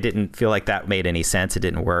cast, but I didn't feel like that made any sense. It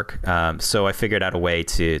didn't work. So I figured out a way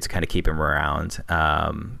to kind of keep him around.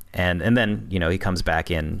 And then, he comes back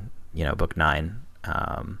in, book 9,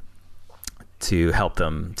 to help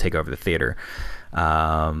them take over the theater.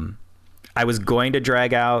 I was going to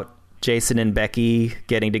drag out Jason and Becky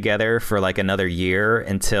getting together for another year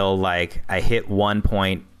until I hit one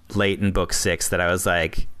point late in book 6 that I was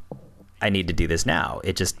like, I need to do this now.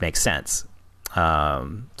 It just makes sense.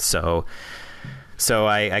 So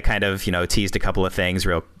I kind of, teased a couple of things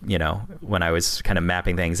when I was kind of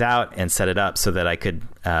mapping things out and set it up so that I could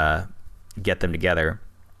get them together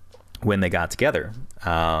when they got together.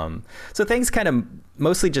 So things kind of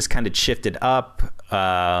mostly just kind of shifted up,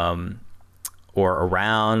 or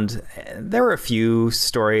around. There were a few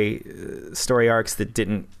story arcs that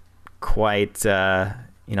didn't quite,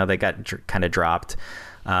 they got kind of dropped.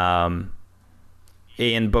 In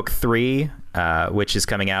book 3, which is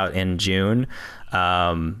coming out in June,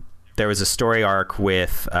 there was a story arc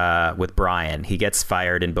with Brian. He gets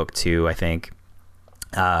fired in book 2, I think,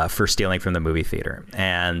 for stealing from the movie theater.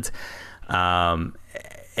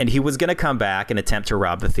 And he was going to come back and attempt to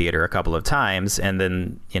rob the theater a couple of times. And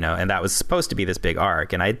then, and that was supposed to be this big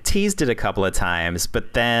arc. And I teased it a couple of times,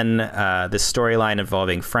 but then this storyline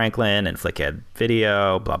involving Franklin and Flickhead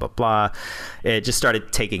Video, blah, blah, blah, it just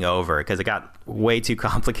started taking over because it got way too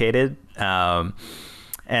complicated. And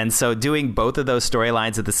so doing both of those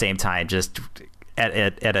storylines at the same time, just at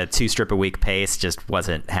a 2-strip-a-week pace, just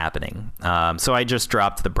wasn't happening. So I just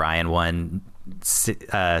dropped the Brian one,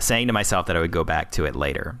 saying to myself that I would go back to it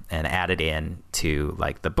later and add it in to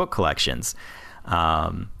the book collections.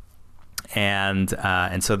 And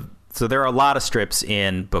so there are a lot of strips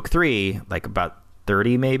in book 3, about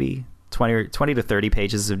 30, maybe 20 to 30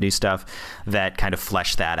 pages of new stuff that kind of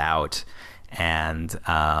flesh that out. And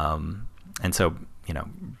so,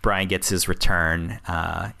 Brian gets his return,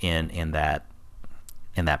 in that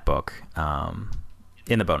book,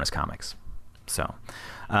 in the bonus comics. So,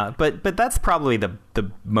 but that's probably the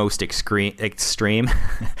most extreme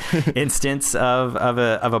instance of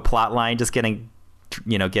a plot line just getting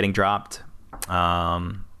dropped. I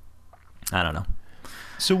don't know.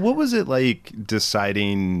 So what was it like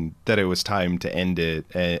deciding that it was time to end it,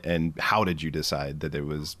 and how did you decide that it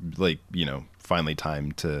was finally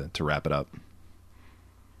time to wrap it up?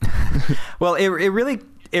 Well, it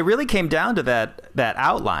really came down to that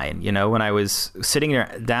outline. When I was sitting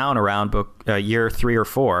down around book year 3 or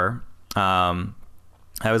 4, I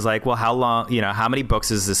was like, well, how long? How many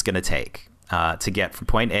books is this going to take to get from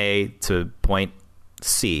point A to point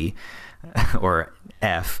C, or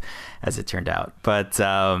F, as it turned out? But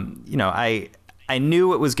I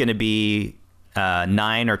knew it was going to be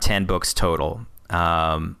 9 or 10 books total.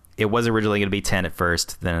 It was originally going to be 10 at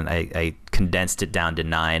first. Then I condensed it down to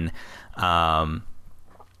 9.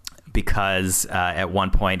 Because at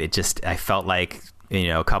one point I felt like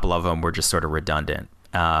a couple of them were just sort of redundant,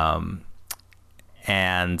 but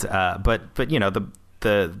the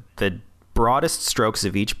the broadest strokes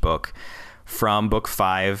of each book from book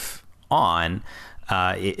 5 on,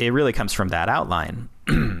 it really comes from that outline.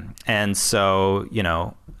 And so,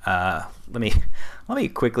 let me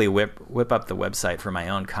quickly whip up the website for my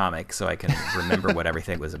own comic so I can remember what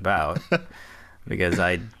everything was about, because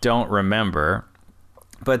I don't remember.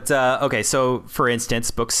 But okay, so for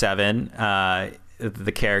instance, book 7,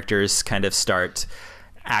 the characters kind of start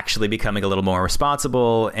actually becoming a little more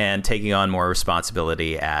responsible and taking on more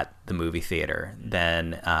responsibility at the movie theater.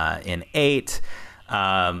 Then in 8,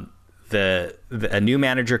 a new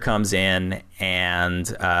manager comes in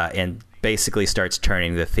and basically starts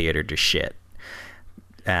turning the theater to shit.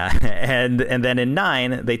 And then in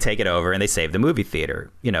 9 they take it over and they save the movie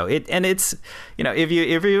theater. It's if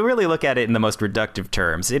you really look at it in the most reductive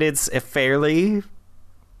terms, it is a fairly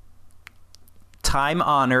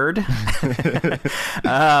time-honored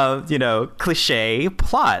cliche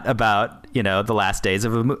plot about the last days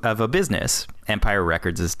of a business. Empire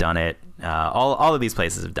Records has done it. All of these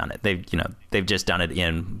places have done it. They've just done it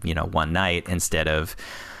in one night instead of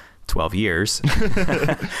 12 years.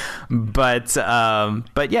 but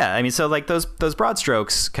yeah, I mean, so like those broad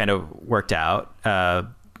strokes kind of worked out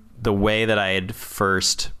the way that I had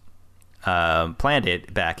first planned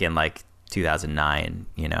it back in like 2009,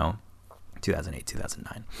 2008,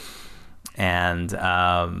 2009. And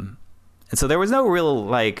so there was no real,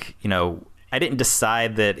 like, I didn't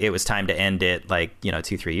decide that it was time to end it like,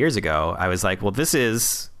 2-3 years ago. I was like, well, this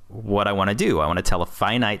is what I want to do. I want to tell a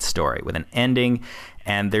finite story with an ending,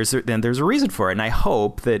 and there's a reason for it. And I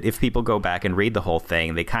hope that if people go back and read the whole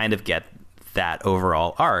thing, they kind of get that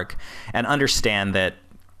overall arc and understand that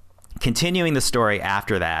continuing the story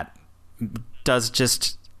after that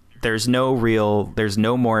there's no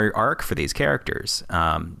more arc for these characters.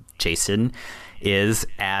 Jason is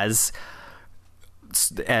as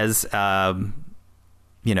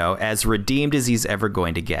redeemed as he's ever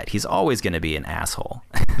going to get. He's always going to be an asshole.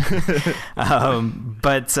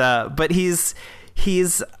 But he's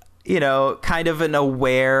kind of an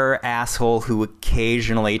aware asshole who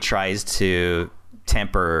occasionally tries to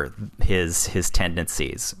temper his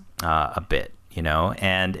tendencies a bit,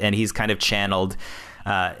 and he's kind of channeled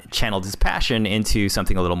his passion into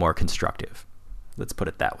something a little more constructive. Let's put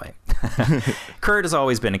it that way. Kurt has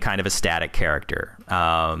always been a kind of a static character.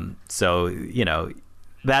 So,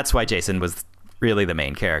 that's why Jason was really the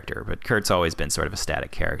main character, but Kurt's always been sort of a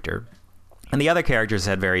static character. And the other characters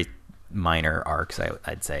had very minor arcs,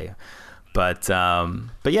 I'd say. But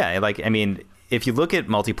yeah, like, I mean, if you look at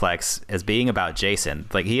Multiplex as being about Jason,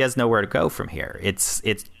 like, he has nowhere to go from here. It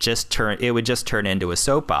would just turn into a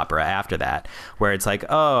soap opera after that, where it's like,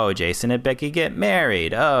 oh, Jason and Becky get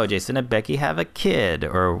married. Oh, Jason and Becky have a kid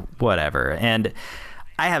or whatever. And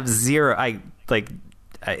I have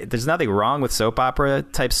there's nothing wrong with soap opera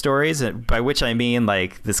type stories, by which I mean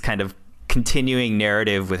like this kind of continuing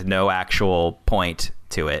narrative with no actual point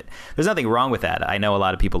to it. There's nothing wrong with that. I know a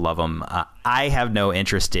lot of people love them. I have no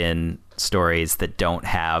interest in stories that don't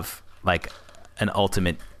have like an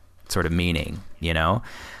ultimate sort of meaning, and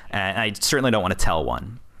I certainly don't want to tell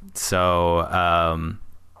one. So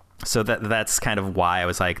that's kind of why I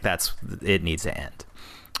was like, it needs to end.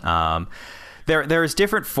 There's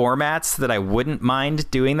different formats that I wouldn't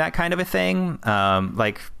mind doing that kind of a thing.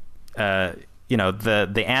 The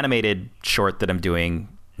animated short that I'm doing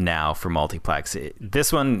now for Multiplex.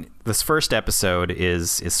 This first episode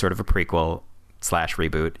is sort of a prequel /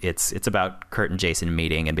 reboot. It's about Kurt and Jason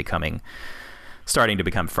meeting and starting to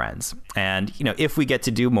become friends. And if we get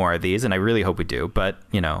to do more of these, and I really hope we do, but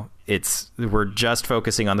we're just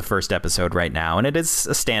focusing on the first episode right now, and it is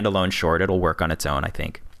a standalone short. It'll work on its own, I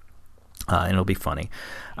think. And it'll be funny.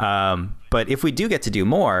 But if we do get to do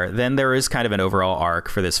more, then there is kind of an overall arc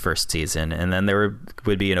for this first season. And then there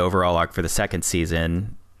would be an overall arc for the second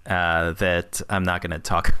season that I'm not going to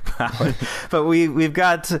talk about. But we've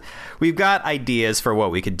got ideas for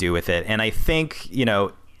what we could do with it. And I think,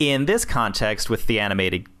 in this context with the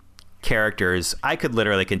animated characters, I could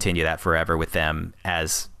literally continue that forever with them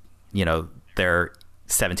as, their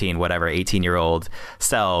 17, whatever, 18-year-old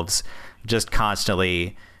selves, just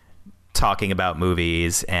constantly talking about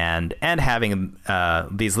movies and having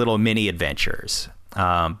these little mini adventures.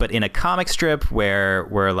 But in a comic strip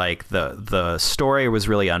where like the story was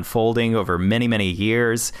really unfolding over many, many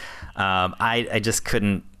years, I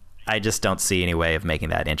just don't see any way of making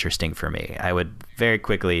that interesting for me. I would very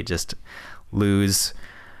quickly just lose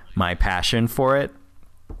my passion for it.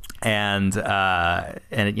 And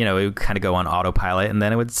it would kind of go on autopilot, and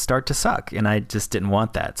then it would start to suck. And I just didn't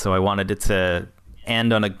want that. So I wanted it to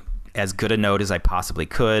end on as good a note as I possibly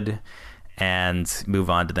could, and move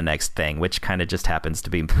on to the next thing, which kind of just happens to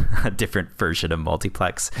be a different version of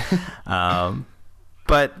multiplex.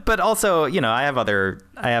 But also, you know, I have other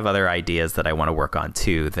ideas that I want to work on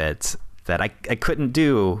too that I couldn't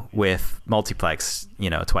do with multiplex, you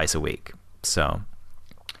know, twice a week. So,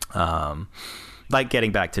 like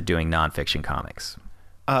getting back to doing nonfiction comics,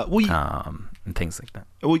 and things like that.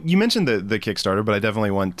 Well, you mentioned the Kickstarter, but I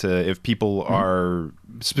definitely want to, if people are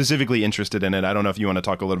specifically interested in it, I don't know if you want to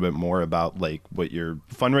talk a little bit more about like what your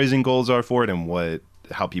fundraising goals are for it and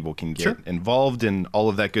how people can get involved and all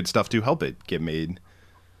of that good stuff to help it get made.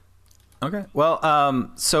 Okay.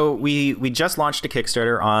 Well, so we just launched a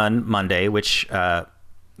Kickstarter on Monday, which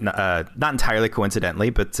not entirely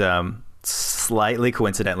coincidentally, but slightly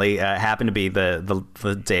coincidentally happened to be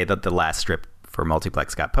the day that the last strip for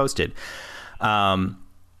Multiplex got posted. And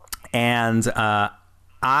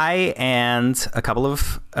I and a couple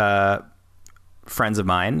of friends of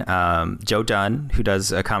mine, Joe Dunn, who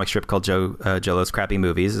does a comic strip called Joe Loves Crappy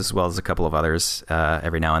Movies, as well as a couple of others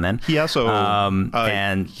every now and then. He also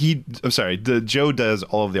Joe does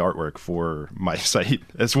all of the artwork for my site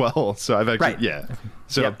as well. So I've actually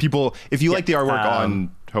So people, if you like the artwork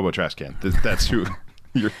on Hobo Trash Can, that's who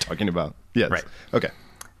you're talking about. Yes. Right. Okay.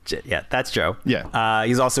 Yeah, that's Joe. Yeah,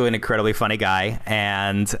 he's also an incredibly funny guy,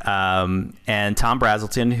 and Tom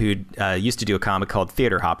Brazelton, who used to do a comic called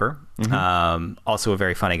Theater Hopper, also a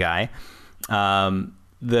very funny guy.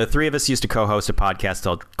 The three of us used to co-host a podcast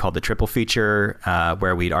called The Triple Feature,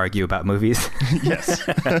 where we'd argue about movies. Yes,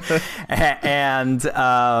 and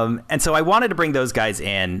so I wanted to bring those guys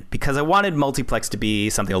in because I wanted Multiplex to be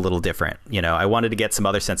something a little different. You know, I wanted to get some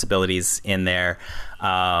other sensibilities in there.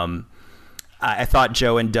 I thought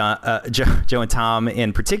Joe and Tom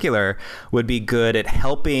in particular would be good at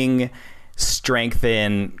helping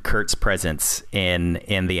strengthen Kurt's presence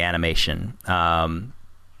in the animation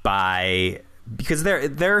because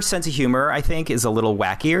their sense of humor, I think, is a little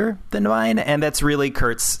wackier than mine, and that's really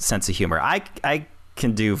Kurt's sense of humor. I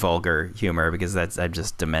can do vulgar humor because I'm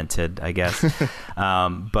just demented, I guess.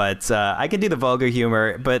 But I can do the vulgar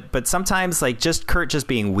humor, but sometimes like just Kurt just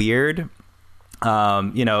being weird.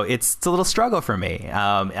 You know, it's a little struggle for me.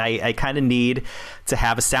 I kind of need to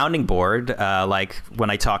have a sounding board. Like when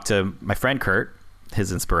I talk to my friend Kurt,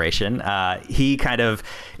 his inspiration, he kind of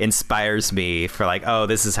inspires me for like, oh,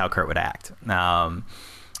 this is how Kurt would act. And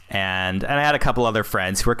I had a couple other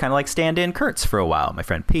friends who were kind of like stand-in Kurt's for a while. My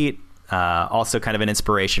friend Pete, also kind of an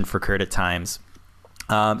inspiration for Kurt at times.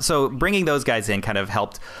 So bringing those guys in kind of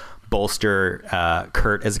helped bolster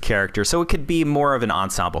Kurt as a character, so it could be more of an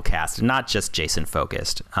ensemble cast, not just Jason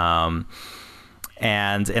focused. And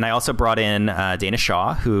I also brought in Dana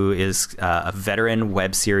Shaw, who is a veteran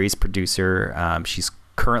web series producer. She's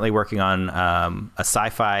currently working on a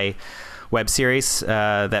sci-fi web series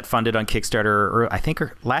that funded on Kickstarter, I think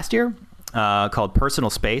last year, called Personal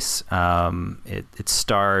Space. It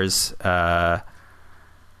stars I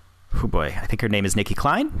think her name is Nikki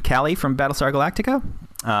Klein, Callie from Battlestar Galactica.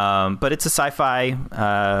 But it's a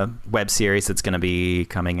sci-fi web series that's going to be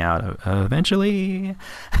coming out eventually.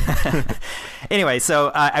 Anyway,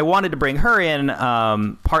 so I wanted to bring her in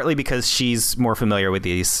partly because she's more familiar with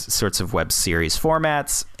these sorts of web series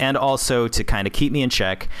formats, and also to kind of keep me in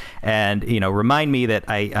check and, you know, remind me that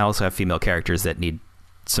I also have female characters that need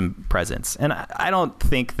some presence. And I don't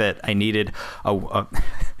think that I needed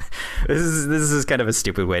this is kind of a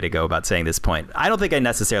stupid way to go about saying this point. I don't think I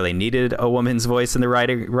necessarily needed a woman's voice in the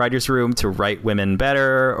writer's room to write women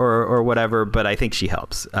better or whatever, but I think she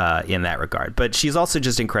helps in that regard. But she's also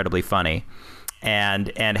just incredibly funny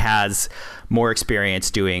and has more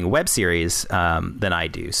experience doing web series than I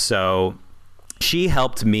do. So she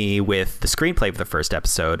helped me with the screenplay for the first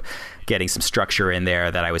episode, getting some structure in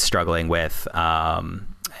there that I was struggling with,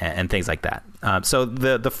 and things like that. So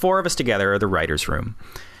the four of us together are the writer's room.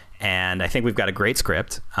 And I think we've got a great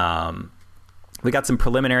script. We got some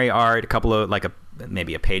preliminary art, a couple of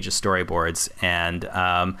maybe a page of storyboards, and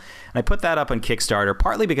I put that up on Kickstarter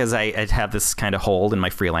partly because I have this kind of hold in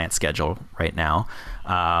my freelance schedule right now.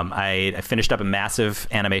 I finished up a massive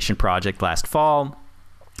animation project last fall,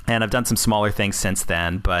 and I've done some smaller things since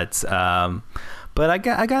then, but I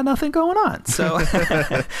got nothing going on. So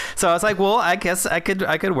so I was like, well, I guess I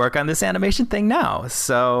could work on this animation thing now.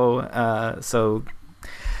 So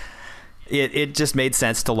it just made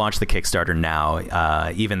sense to launch the Kickstarter now,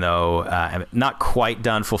 even though I'm not quite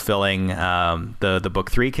done fulfilling the Book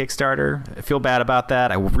 3 Kickstarter. I feel bad about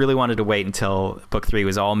that. I really wanted to wait until Book 3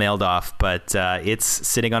 was all mailed off, but it's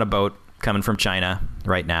sitting on a boat coming from China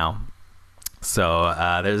right now. So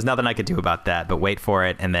there's nothing I could do about that, but wait for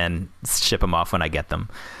it and then ship them off when I get them.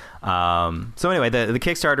 So anyway, the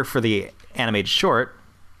Kickstarter for the animated short,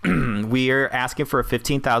 we are asking for a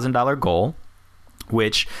 $15,000 goal,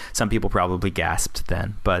 which some people probably gasped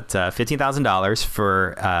then. But $15,000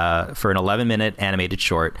 for an 11-minute animated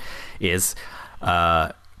short is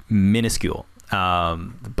minuscule.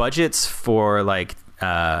 Budgets for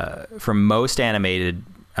for most animated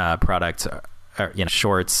products,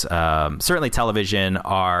 shorts, certainly television,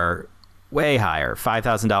 are way higher.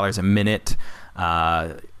 $5,000 a minute.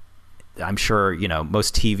 I'm sure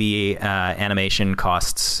most TV animation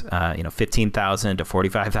costs $15,000 to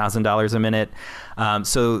 $45,000 a minute.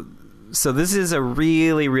 So this is a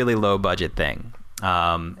really, really low budget thing.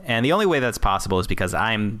 And the only way that's possible is because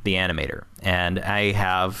I'm the animator, and I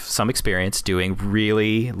have some experience doing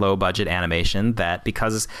really low budget animation. That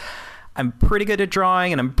because I'm pretty good at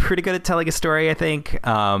drawing and I'm pretty good at telling a story, I think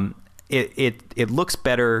it looks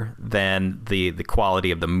better than the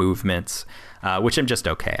quality of the movements, which I'm just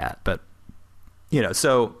okay at. But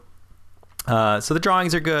so the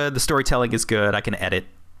drawings are good, the storytelling is good, I can edit,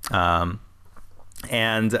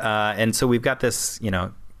 and so we've got this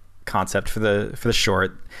concept for the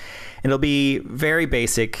short. It'll be very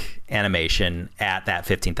basic animation at that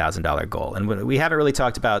 $15,000 goal, and we haven't really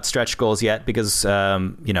talked about stretch goals yet because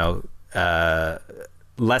less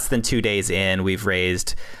than 2 days in, we've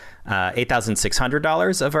raised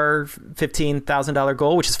 $8,600 of our $15,000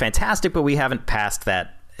 goal, which is fantastic, but we haven't passed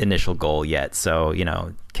that initial goal yet. So,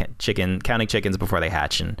 counting chickens before they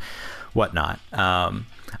hatch and whatnot.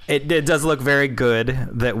 It does look very good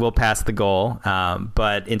that we'll pass the goal.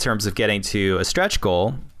 But in terms of getting to a stretch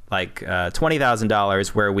goal, like $20,000,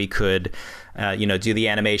 where we could, do the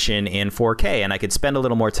animation in 4K, and I could spend a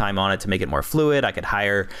little more time on it to make it more fluid. I could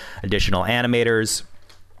hire additional animators,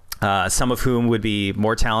 some of whom would be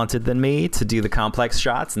more talented than me to do the complex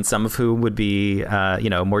shots, and some of whom would be,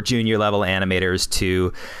 more junior level animators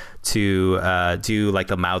to do like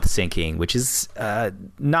the mouth syncing, which is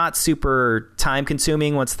not super time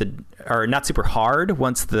consuming or not super hard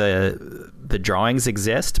once the drawings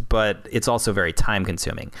exist, but it's also very time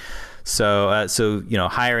consuming. So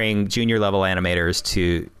hiring junior level animators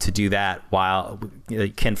to do that while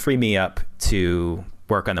can free me up to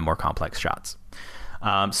work on the more complex shots.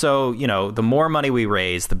 The more money we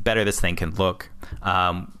raise, the better this thing can look.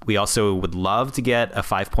 We also would love to get a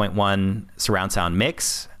 5.1 surround sound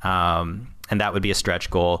mix, and that would be a stretch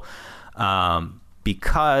goal,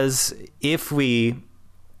 because if we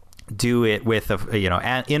do it with in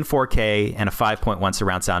 4K and a 5.1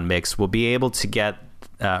 surround sound mix, we'll be able to get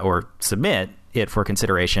or submit it for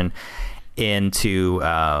consideration into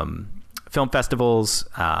film festivals,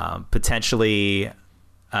 potentially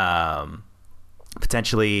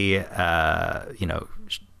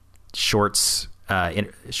Shorts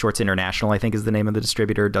International, I think, is the name of the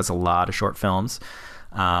distributor. Does a lot of short films,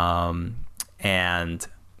 and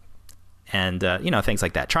things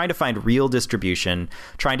like that. Trying to find real distribution,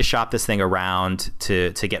 trying to shop this thing around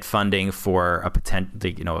to get funding for a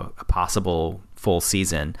possible full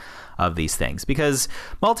season of these things, because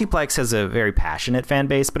Multiplex has a very passionate fan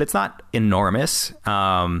base, but it's not enormous.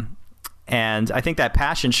 And I think that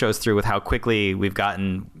passion shows through with how quickly we've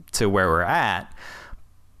gotten to where we're at.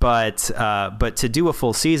 But to do a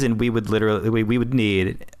full season, we would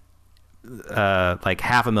need like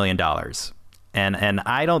 $500,000. And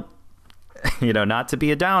I don't, not to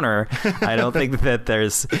be a downer, I don't think that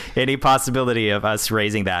there's any possibility of us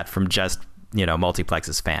raising that from just,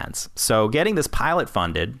 Multiplex's fans. So getting this pilot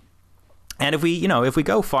funded, and if we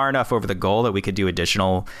go far enough over the goal that we could do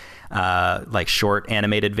additional like short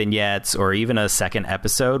animated vignettes or even a second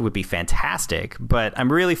episode, would be fantastic. But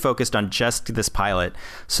I'm really focused on just this pilot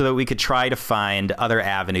so that we could try to find other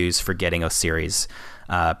avenues for getting a series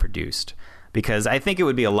produced, because I think it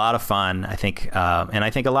would be a lot of fun. I think and I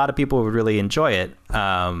think a lot of people would really enjoy it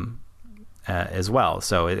as well.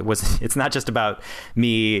 So it's not just about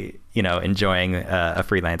me enjoying a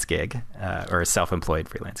freelance gig or a self-employed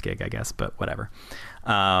freelance gig, I guess, but whatever.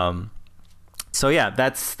 So yeah,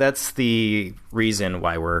 that's the reason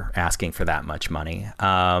why we're asking for that much money.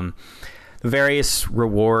 The various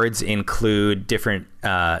rewards include different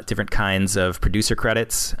kinds of producer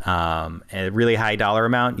credits, a really high dollar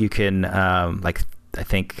amount. You can I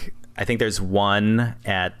think there's one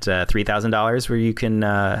at $3,000 where you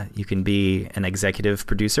can be an executive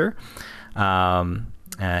producer.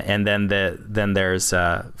 And then there's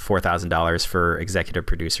 $4,000 for executive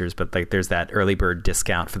producers, but there's that early bird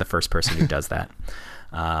discount for the first person who does that.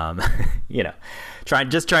 Trying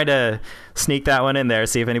to sneak that one in there,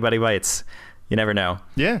 see if anybody bites. You never know.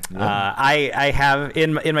 Yeah. I have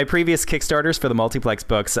in my previous Kickstarters for the Multiplex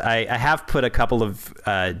books, I have put a couple of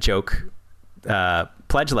joke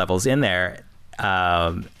pledge levels in there.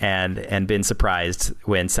 and been surprised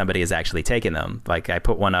when somebody has actually taken them. Like I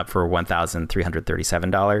put one up for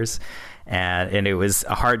 $1,337, and it was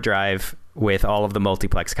a hard drive with all of the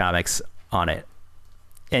multiplex comics on it.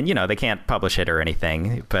 And, you know, they can't publish it or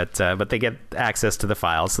anything, but they get access to the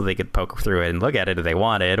file so they could poke through it and look at it if they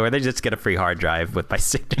wanted, or they just get a free hard drive with my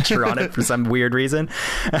signature on it for some weird reason.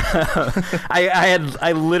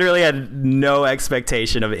 I literally had no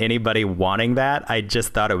expectation of anybody wanting that. I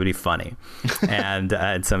just thought it would be funny.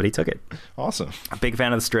 And somebody took it. Awesome. A big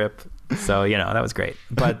fan of the strip. So, you know, that was great.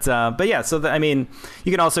 But yeah, so I mean,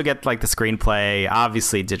 you can also get like the screenplay,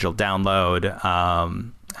 obviously digital download,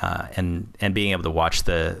 and being able to watch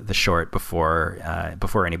the short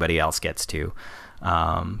before anybody else gets to.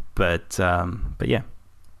 But yeah.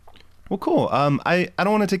 Well, cool. I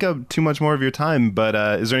don't want to take up too much more of your time, but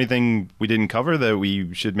is there anything we didn't cover that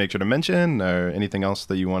we should make sure to mention, or anything else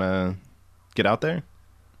that you want to get out there?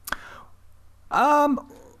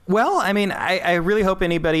 Well, I mean, I really hope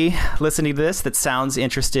anybody listening to this that sounds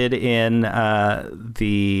interested in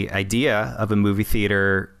the idea of a movie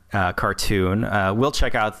theater cartoon will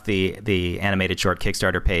check out the animated short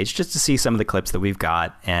Kickstarter page just to see some of the clips that we've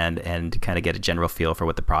got and kind of get a general feel for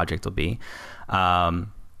what the project will be.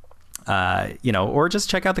 You know, or just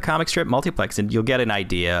check out the comic strip multiplex and you'll get an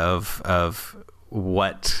idea of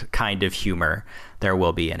what kind of humor there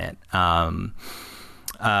will be in it.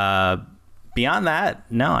 Beyond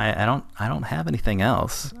that, no, I don't have anything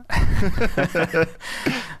else.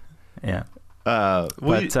 Yeah.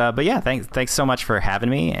 But yeah, thanks so much for having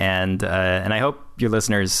me, and I hope your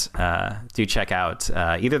listeners do check out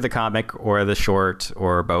either the comic or the short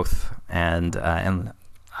or both, and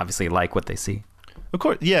obviously like what they see. Of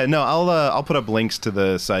course, yeah. No, I'll put up links to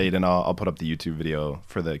the site, and I'll put up the YouTube video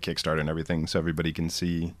for the Kickstarter and everything, so everybody can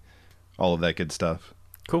see all of that good stuff.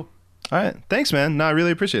 Cool. All right, thanks, man. No, I really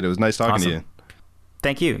appreciate it. It was nice talking to you.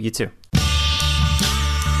 Thank you. You too.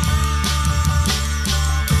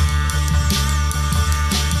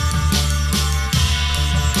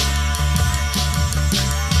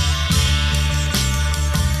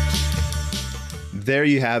 There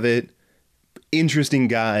you have it. Interesting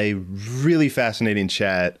guy, really fascinating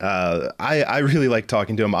chat. I really like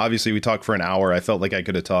talking to him. Obviously, we talked for an hour. I felt like I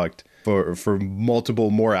could have talked for multiple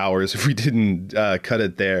more hours if we didn't cut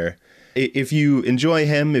it there. If you enjoy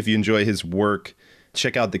him, if you enjoy his work,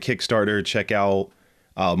 check out the Kickstarter, check out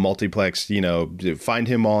Multiplex, you know, find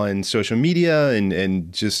him on social media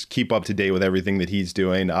and just keep up to date with everything that he's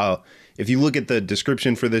doing. If you look at the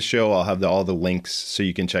description for this show, I'll have all the links so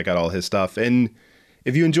you can check out all his stuff. And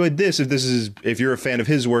if you enjoyed this, if you're a fan of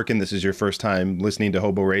his work and this is your first time listening to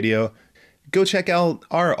Hobo Radio, go check out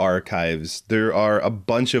our archives. There are a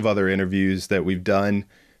bunch of other interviews that we've done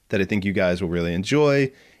that I think you guys will really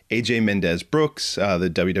enjoy. AJ Mendez Brooks,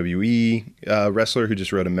 the WWE wrestler who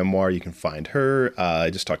just wrote a memoir, you can find her. I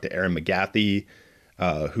just talked to Erin McGathy,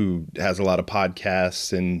 who has a lot of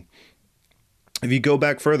podcasts. And if you go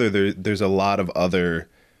back further, there's a lot of other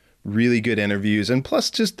really good interviews, and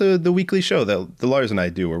plus just the weekly show that the Lars and I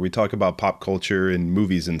do where we talk about pop culture and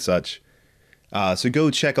movies and such. So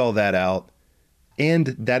go check all that out. And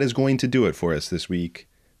that is going to do it for us this week.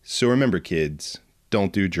 So remember, kids,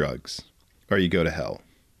 don't do drugs or you go to hell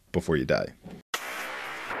before you die.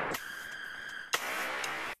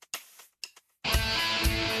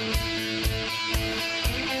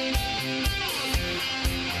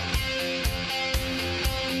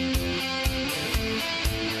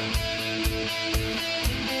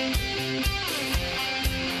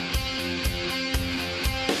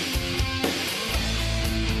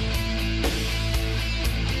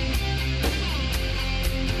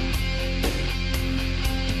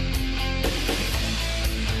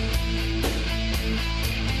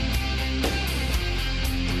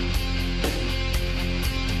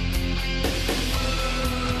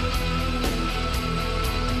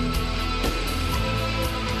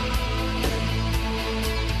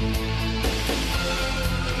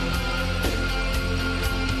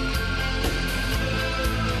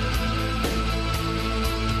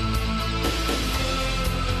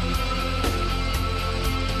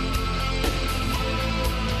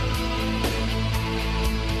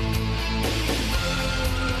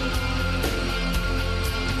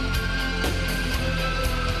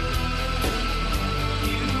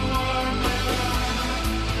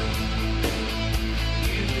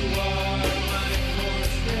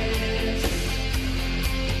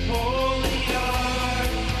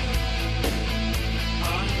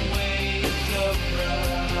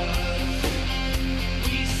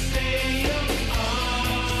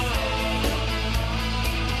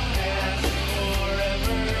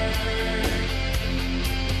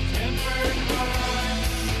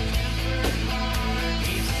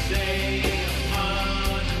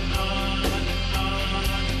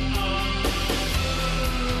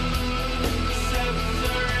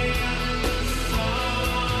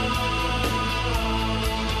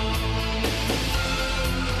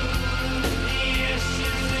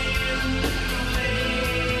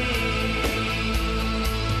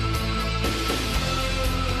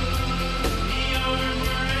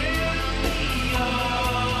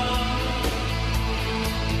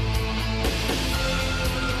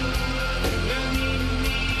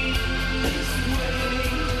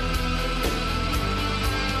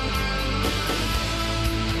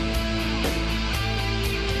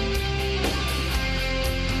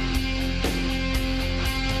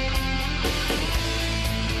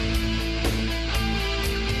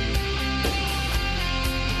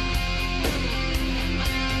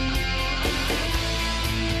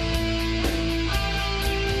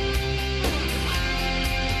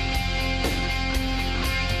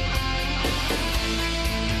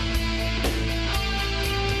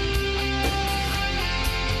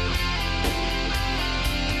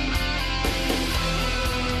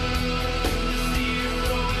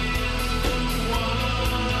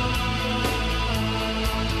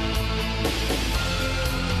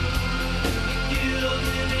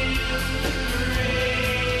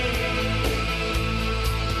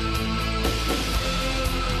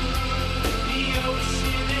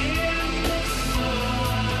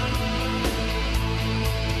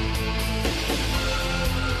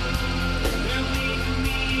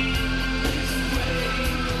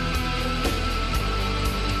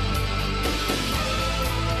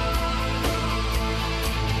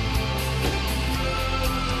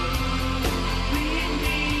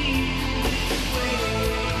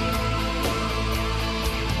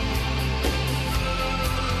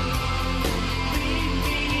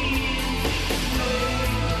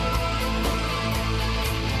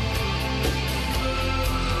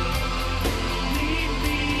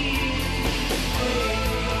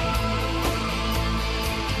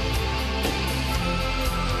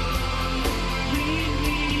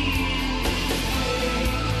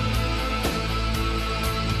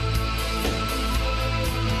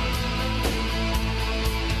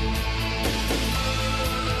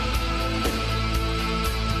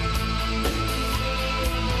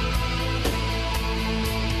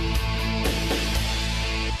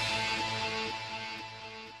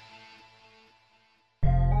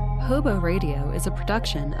 Hobo Radio is a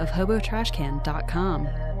production of HoboTrashCan.com.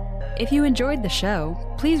 If you enjoyed the show,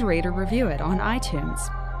 please rate or review it on iTunes.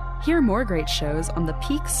 Hear more great shows on the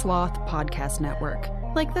Peak Sloth Podcast Network,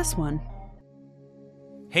 like this one.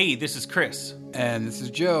 Hey, this is Chris. And this is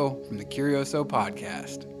Joe from the Curioso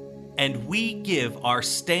Podcast. And we give our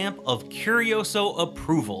stamp of Curioso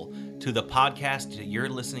approval to the podcast that you're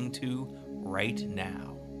listening to right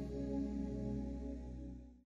now.